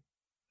majority. Yeah.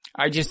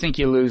 I just think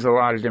you lose a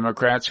lot of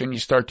Democrats when you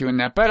start doing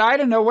that. But I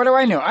don't know. What do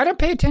I know? I don't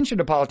pay attention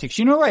to politics.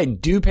 You know what I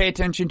do pay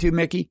attention to,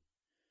 Mickey?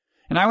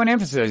 And I want to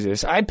emphasize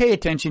this. I pay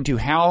attention to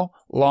how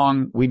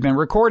long we've been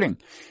recording.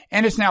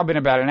 And it's now been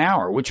about an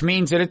hour, which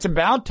means that it's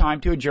about time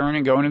to adjourn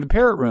and go into the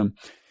parrot room.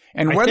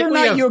 And whether or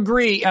not you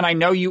agree, and I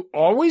know you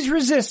always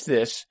resist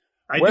this,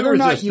 whether or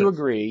not you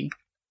agree,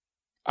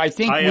 I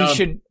think we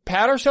should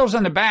pat ourselves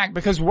on the back,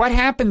 because what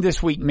happened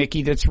this week,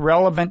 Mickey, that's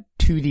relevant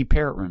to the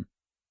parrot room?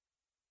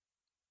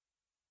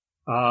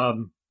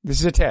 This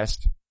is a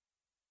test.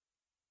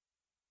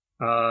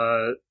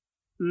 Are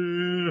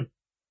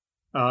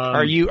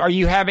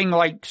you having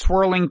like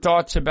swirling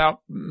thoughts about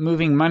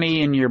moving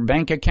money in your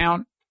bank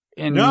account?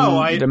 And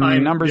the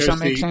numbers don't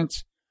make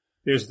sense.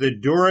 There's the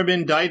Durham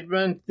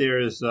indictment.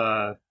 There's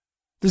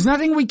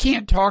nothing we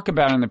can't talk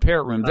about in the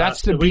parrot room.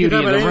 That's the beauty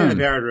of the room. In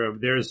the parrot room.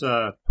 There's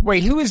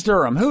wait, who is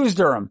Durham? Who is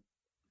Durham?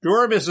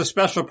 Durham is a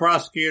special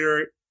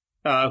prosecutor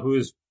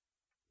who's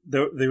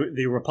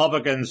the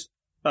Republicans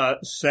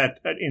set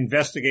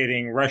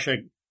investigating Russia,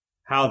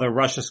 how the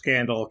Russia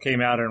scandal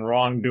came out in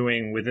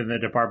wrongdoing within the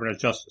Department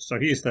of Justice. So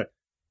he's the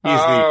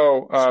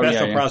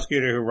special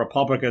prosecutor who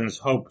Republicans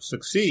hope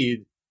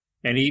succeed.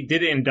 And he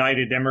did indict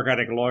a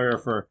Democratic lawyer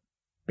for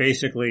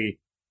basically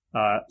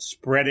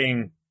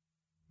spreading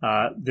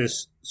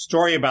this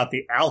story about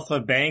the Alpha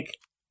Bank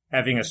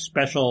having a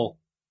special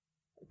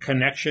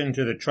connection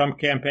to the Trump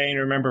campaign.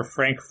 Remember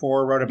Frank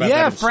Foer wrote about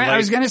that in Slate? I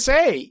was going to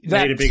say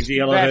that made a big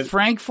deal of it. That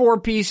Frank Foer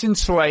piece in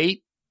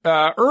Slate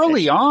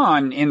early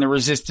on in the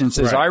resistance,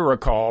 as I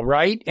recall,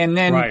 right? And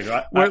then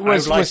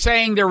was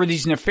saying there were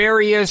these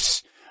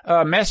nefarious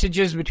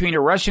messages between a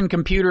Russian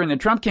computer and the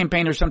Trump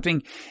campaign or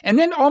something. And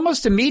then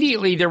almost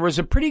immediately there was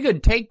a pretty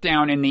good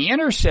takedown in The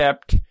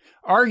Intercept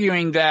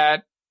arguing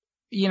that,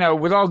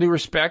 with all due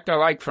respect, I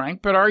like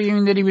Frank, but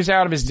arguing that he was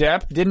out of his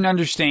depth, didn't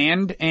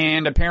understand,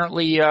 and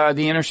apparently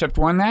The Intercept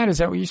won that. Is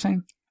that what you're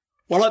saying?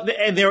 Well,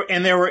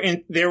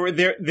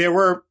 there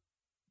were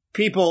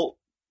people,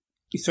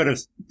 sort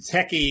of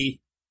techie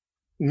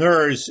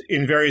nerds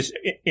in various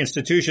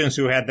institutions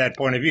who had that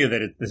point of view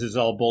that this is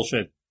all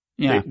bullshit.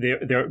 Yeah.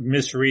 They're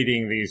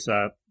misreading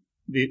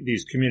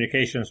these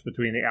communications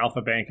between the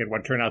Alpha Bank and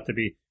what turned out to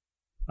be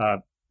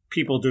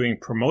people doing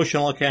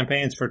promotional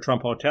campaigns for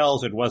Trump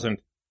hotels. It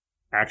wasn't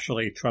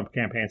actually Trump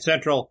Campaign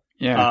Central.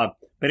 Yeah.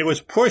 But it was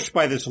pushed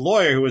by this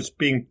lawyer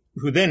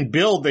who then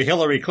billed the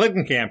Hillary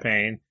Clinton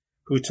campaign,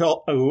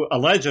 who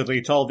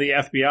allegedly told the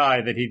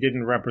FBI that he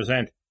didn't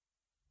represent,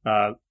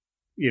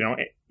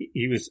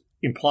 he was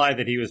implied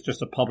that he was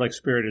just a public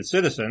spirited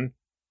citizen.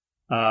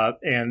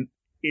 And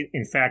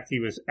in fact, he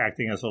was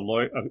acting as a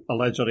lawyer,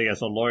 allegedly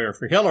as a lawyer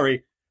for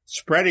Hillary,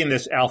 spreading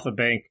this Alpha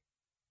Bank,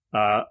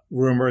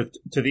 rumor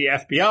to the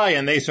FBI,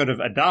 and they sort of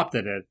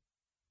adopted it,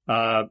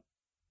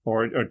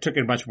 or took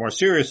it much more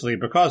seriously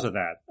because of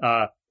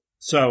that.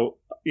 So,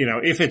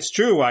 if it's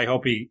true, I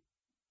hope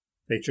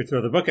they should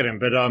throw the book at him.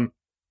 But,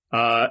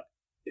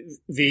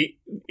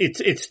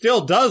 it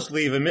still does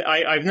leave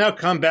I've now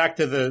come back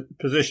to the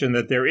position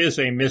that there is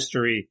a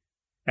mystery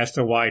as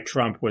to why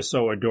Trump was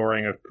so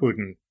adoring of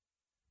Putin.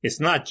 It's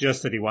not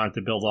just that he wanted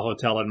to build a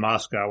hotel in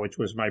Moscow, which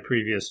was my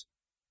previous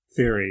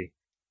theory.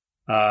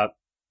 You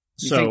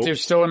think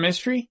there's still a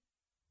mystery?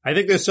 I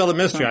think there's still a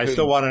mystery. I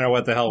still want to know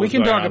what the hell was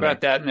going on. We can talk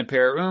about that in the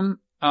parrot room.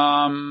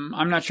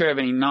 I'm not sure I have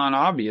any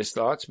non-obvious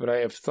thoughts, but I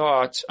have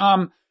thoughts.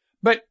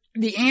 But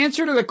the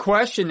answer to the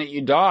question that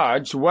you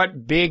dodged,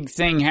 what big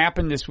thing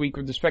happened this week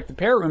with respect to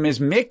parrot room, is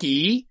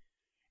Mickey.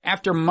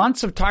 After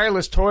months of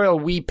tireless toil,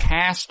 we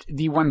passed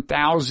the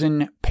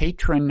 1,000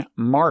 patron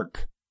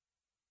mark.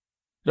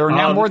 There are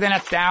now more than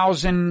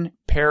 1,000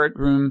 parrot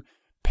room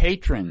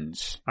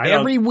patrons.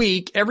 Every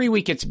week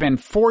it's been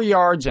 4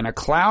 yards and a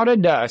cloud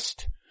of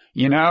dust,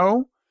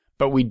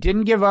 but we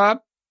didn't give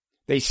up.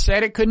 They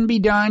said it couldn't be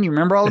done. You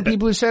remember all the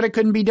people who said it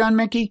couldn't be done,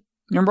 Mickey?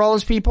 Remember all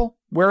those people?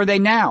 Where are they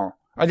now?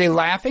 Are they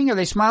laughing? Are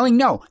they smiling?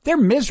 No, they're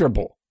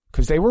miserable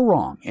because they were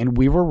wrong and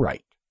we were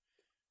right.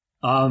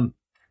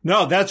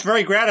 No, that's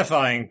very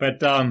gratifying,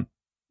 but,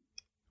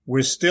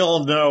 we're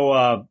still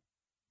no,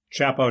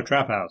 Chapo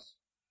Trap House.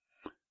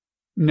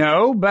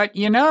 No, but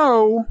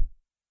you're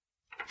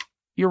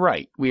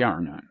right. We are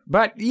not.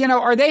 But,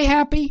 are they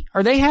happy?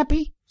 Are they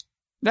happy?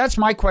 That's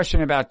my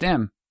question about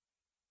them.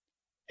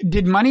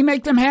 Did money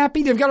make them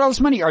happy? They've got all this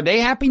money. Are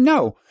they happy?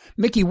 No.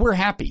 Mickey, we're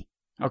happy.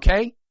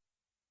 Okay?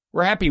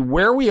 We're happy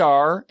where we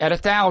are at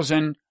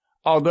 1,000,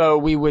 although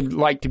we would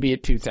like to be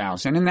at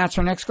 2,000, and that's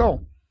our next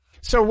goal.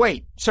 So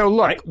wait. So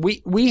look, I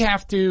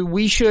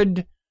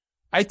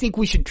think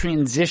we should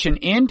transition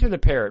into the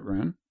parrot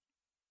room.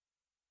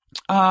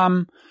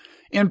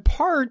 In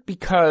part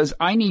because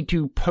I need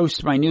to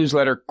post my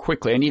newsletter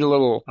quickly. I need a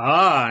little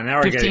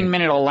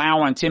 15-minute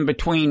allowance in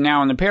between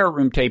now and the parrot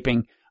room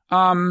taping.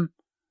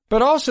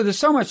 But also there's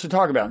so much to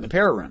talk about in the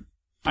parrot room.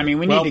 I mean,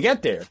 we need to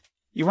get there.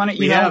 You want to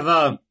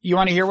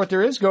hear what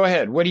there is? Go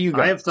ahead. What do you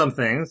got? I have some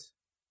things.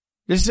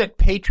 This is at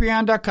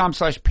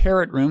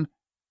patreon.com/parrot room.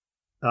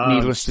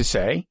 Needless to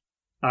say.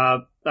 I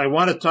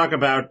want to talk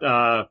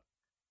about,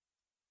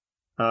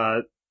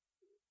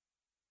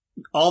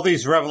 all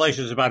these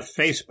revelations about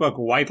Facebook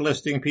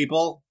whitelisting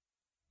people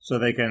so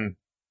they can,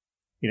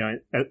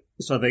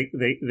 so they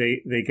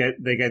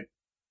get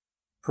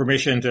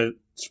permission to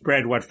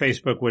spread what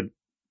Facebook would,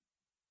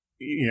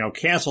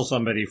 cancel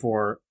somebody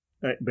for,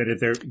 but if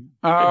they're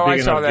big enough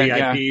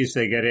VIPs,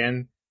 they get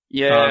in.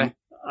 Yeah.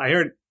 I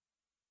heard,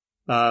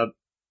 I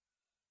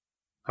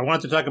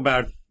want to talk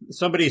about,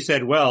 somebody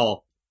said,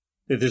 well,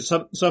 that there's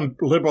some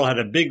liberal had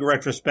a big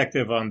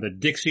retrospective on the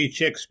Dixie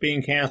Chicks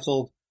being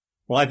canceled.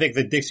 Well, I think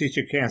the Dixie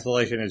Chick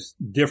cancellation is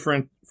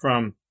different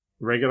from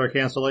regular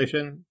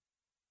cancellation.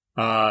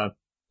 I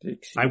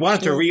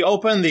wanted to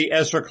reopen the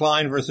Ezra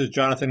Klein versus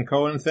Jonathan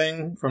Cohen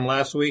thing from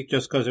last week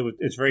just because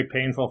it's very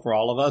painful for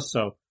all of us.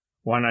 So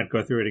why not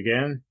go through it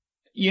again?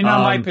 You know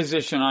my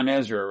position on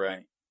Ezra,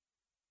 right?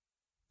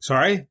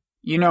 Sorry?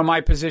 You know my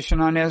position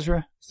on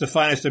Ezra? It's the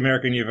finest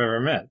American you've ever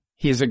met.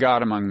 He is a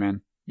god among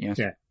men. Yes.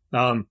 Yeah.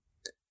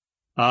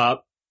 I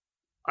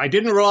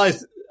didn't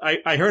realize,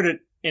 I heard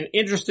an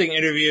interesting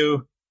interview,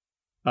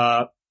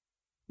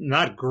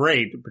 not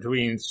great,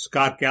 between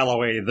Scott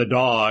Galloway, the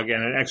dog,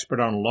 and an expert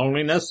on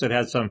loneliness that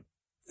had some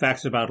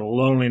facts about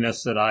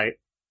loneliness that I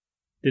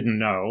didn't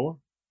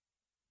know.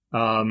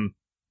 I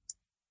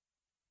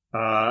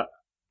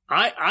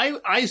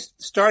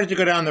started to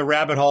go down the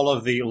rabbit hole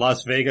of the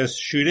Las Vegas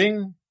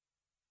shooting.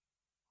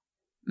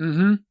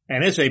 Mm-hmm.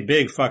 And it's a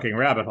big fucking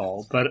rabbit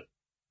hole, but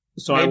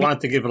so maybe I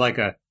wanted to give like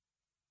a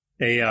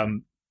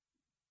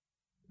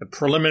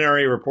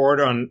preliminary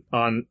report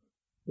on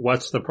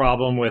what's the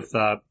problem with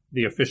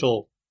the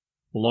official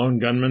lone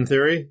gunman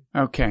theory.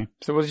 Okay.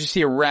 So we'll just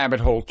see a rabbit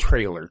hole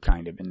trailer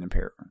kind of in the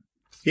parrot room.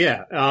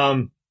 Yeah.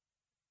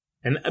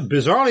 And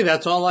bizarrely,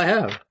 that's all I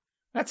have.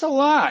 That's a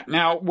lot.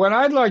 Now, what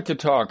I'd like to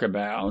talk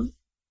about.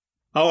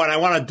 Oh, and I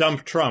want to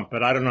dump Trump,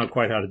 but I don't know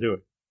quite how to do it.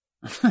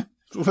 It's a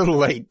little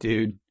late,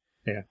 dude.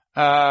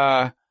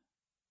 Yeah.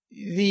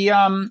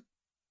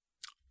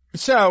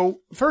 So,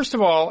 first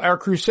of all, our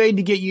crusade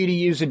to get you to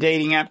use a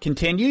dating app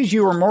continues.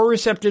 You were more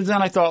receptive than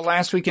I thought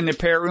last week in the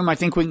parrot room. I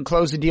think we can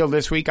close the deal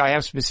this week. I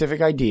have specific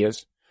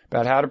ideas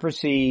about how to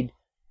proceed.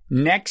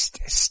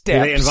 Next steps.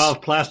 Do they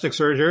involve plastic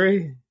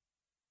surgery?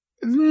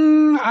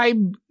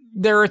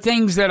 there are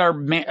things that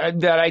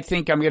I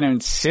think I'm going to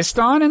insist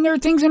on, and there are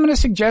things I'm going to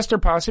suggest are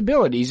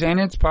possibilities, and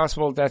it's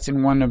possible that's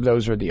in one of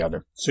those or the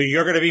other. So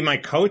you're going to be my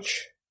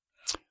coach?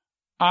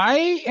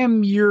 I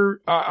am your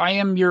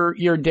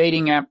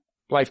dating app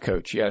life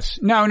coach. Yes.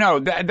 No.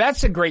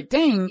 That's the great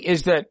thing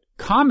is that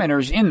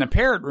commenters in the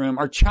parrot room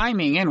are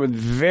chiming in with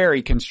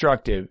very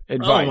constructive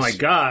advice. Oh my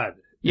God.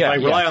 Yeah. If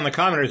I rely on the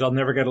commenters, I'll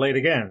never get laid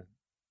again.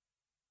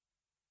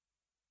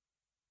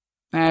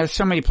 There's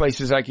so many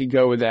places I could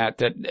go with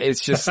that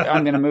it's just,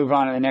 I'm going to move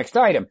on to the next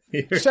item.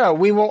 So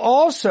we will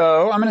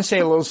also, I'm going to say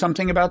a little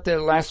something about the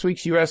last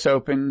week's U.S.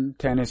 Open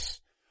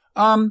tennis.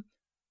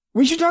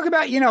 We should talk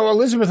about,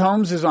 Elizabeth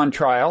Holmes is on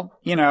trial,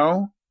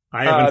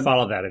 I haven't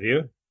followed that. Have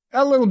you?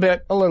 A little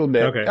bit.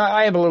 Okay.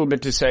 I have a little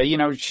bit to say,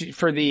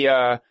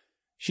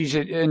 she's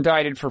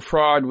indicted for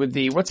fraud with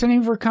what's the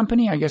name of her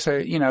company? I guess,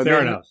 Fair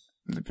enough.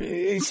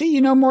 See,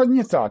 you know more than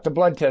you thought, the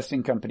blood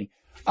testing company.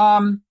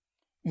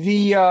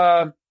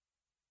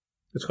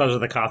 It's because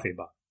of the coffee,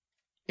 Bob.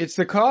 It's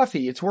the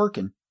coffee. It's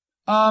working.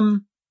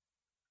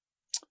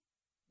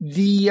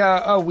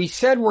 We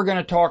said we're going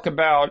to talk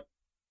about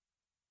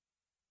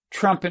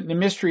Trump and the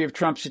mystery of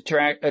Trump's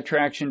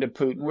attraction to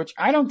Putin, which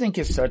I don't think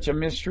is such a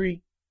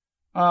mystery.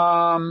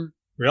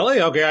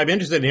 Really? Okay. I'm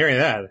interested in hearing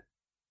that.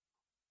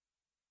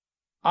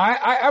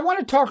 I want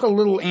to talk a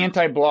little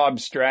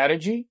anti-blob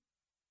strategy.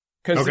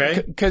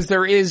 Cause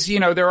there is,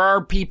 there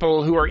are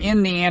people who are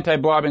in the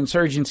anti-blob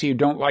insurgency who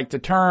don't like the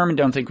term,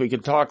 don't think we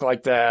could talk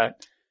like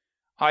that.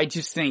 I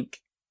just think,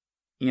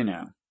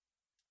 they're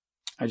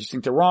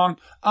wrong.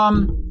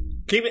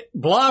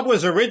 Blob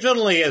was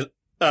originally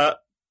a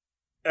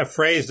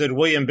phrase that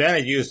William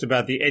Bennett used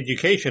about the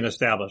education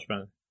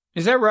establishment.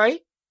 Is that right?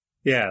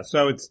 Yeah.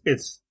 So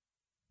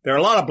there are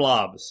a lot of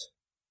blobs.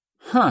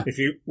 Huh. If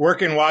you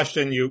work in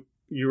Washington, you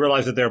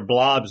realize that there are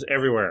blobs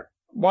everywhere.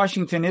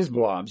 Washington is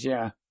blobs.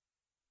 Yeah.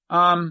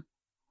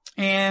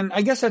 And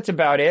I guess that's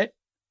about it.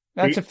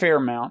 That's a fair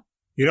amount.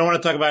 You don't want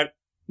to talk about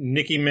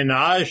Nicki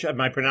Minaj? Am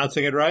I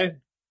pronouncing it right?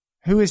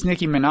 Who is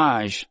Nicki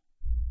Minaj?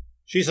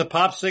 She's a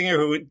pop singer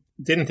who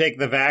didn't take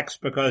the vax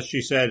because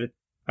she said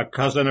a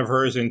cousin of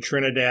hers in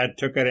Trinidad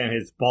took it and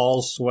his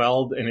balls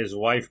swelled and his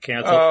wife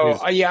canceled.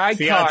 His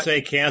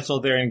fiance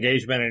canceled their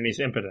engagement and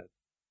he's impotent.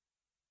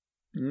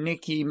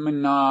 Nicki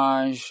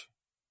Minaj.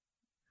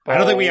 I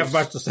don't think we have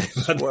much to say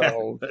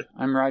about that.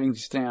 I'm writing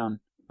this down.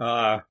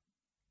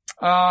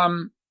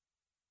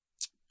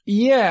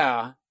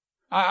 Yeah,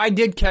 I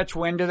did catch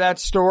wind of that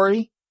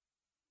story.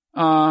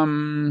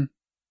 And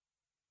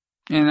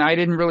I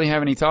didn't really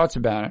have any thoughts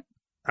about it.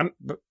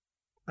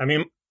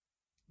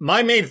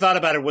 My main thought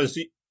about it was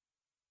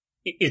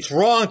it's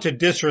wrong to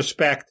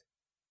disrespect,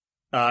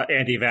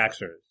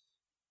 anti-vaxxers.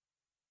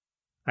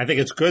 I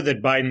think it's good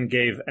that Biden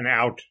gave an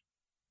out,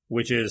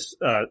 which is,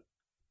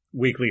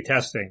 weekly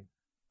testing.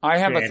 I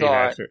have a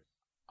thought.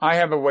 I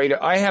have a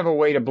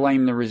way to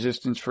blame the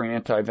resistance for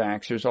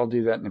anti-vaxxers. I'll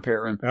do that in the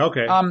parrot room.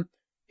 Okay.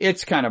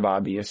 It's kind of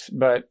obvious,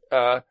 but,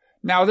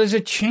 now there's a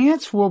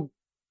chance we'll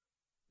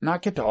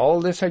not get to all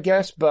of this, I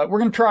guess, but we're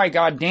going to try,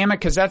 God damn it,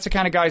 because that's the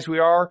kind of guys we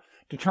are.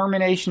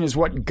 Determination is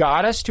what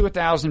got us to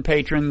 1,000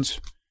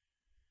 patrons.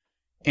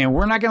 And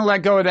we're not going to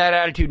let go of that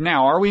attitude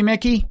now, are we,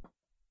 Mickey?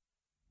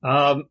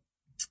 No.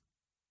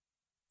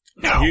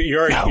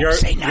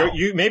 Say no.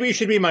 Maybe you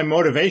should be my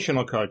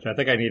motivational coach. I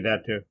think I need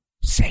that too.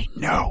 Say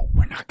no.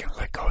 We're not going to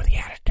let go of the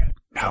attitude.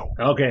 No.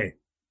 Okay.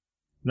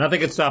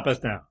 Nothing can stop us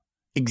now.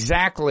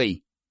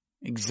 Exactly.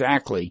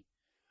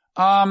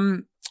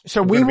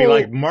 So we will be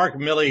like Mark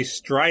Milley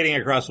striding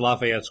across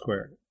Lafayette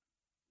Square.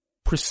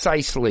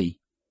 Precisely.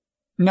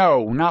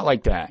 No, not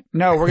like that.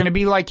 No, we're going to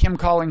be like him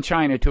calling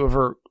China to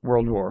avert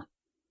World War.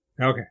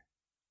 Okay.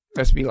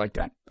 Let's be like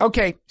that.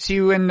 Okay. See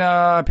you in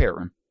the parrot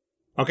room.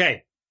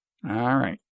 Okay. All right.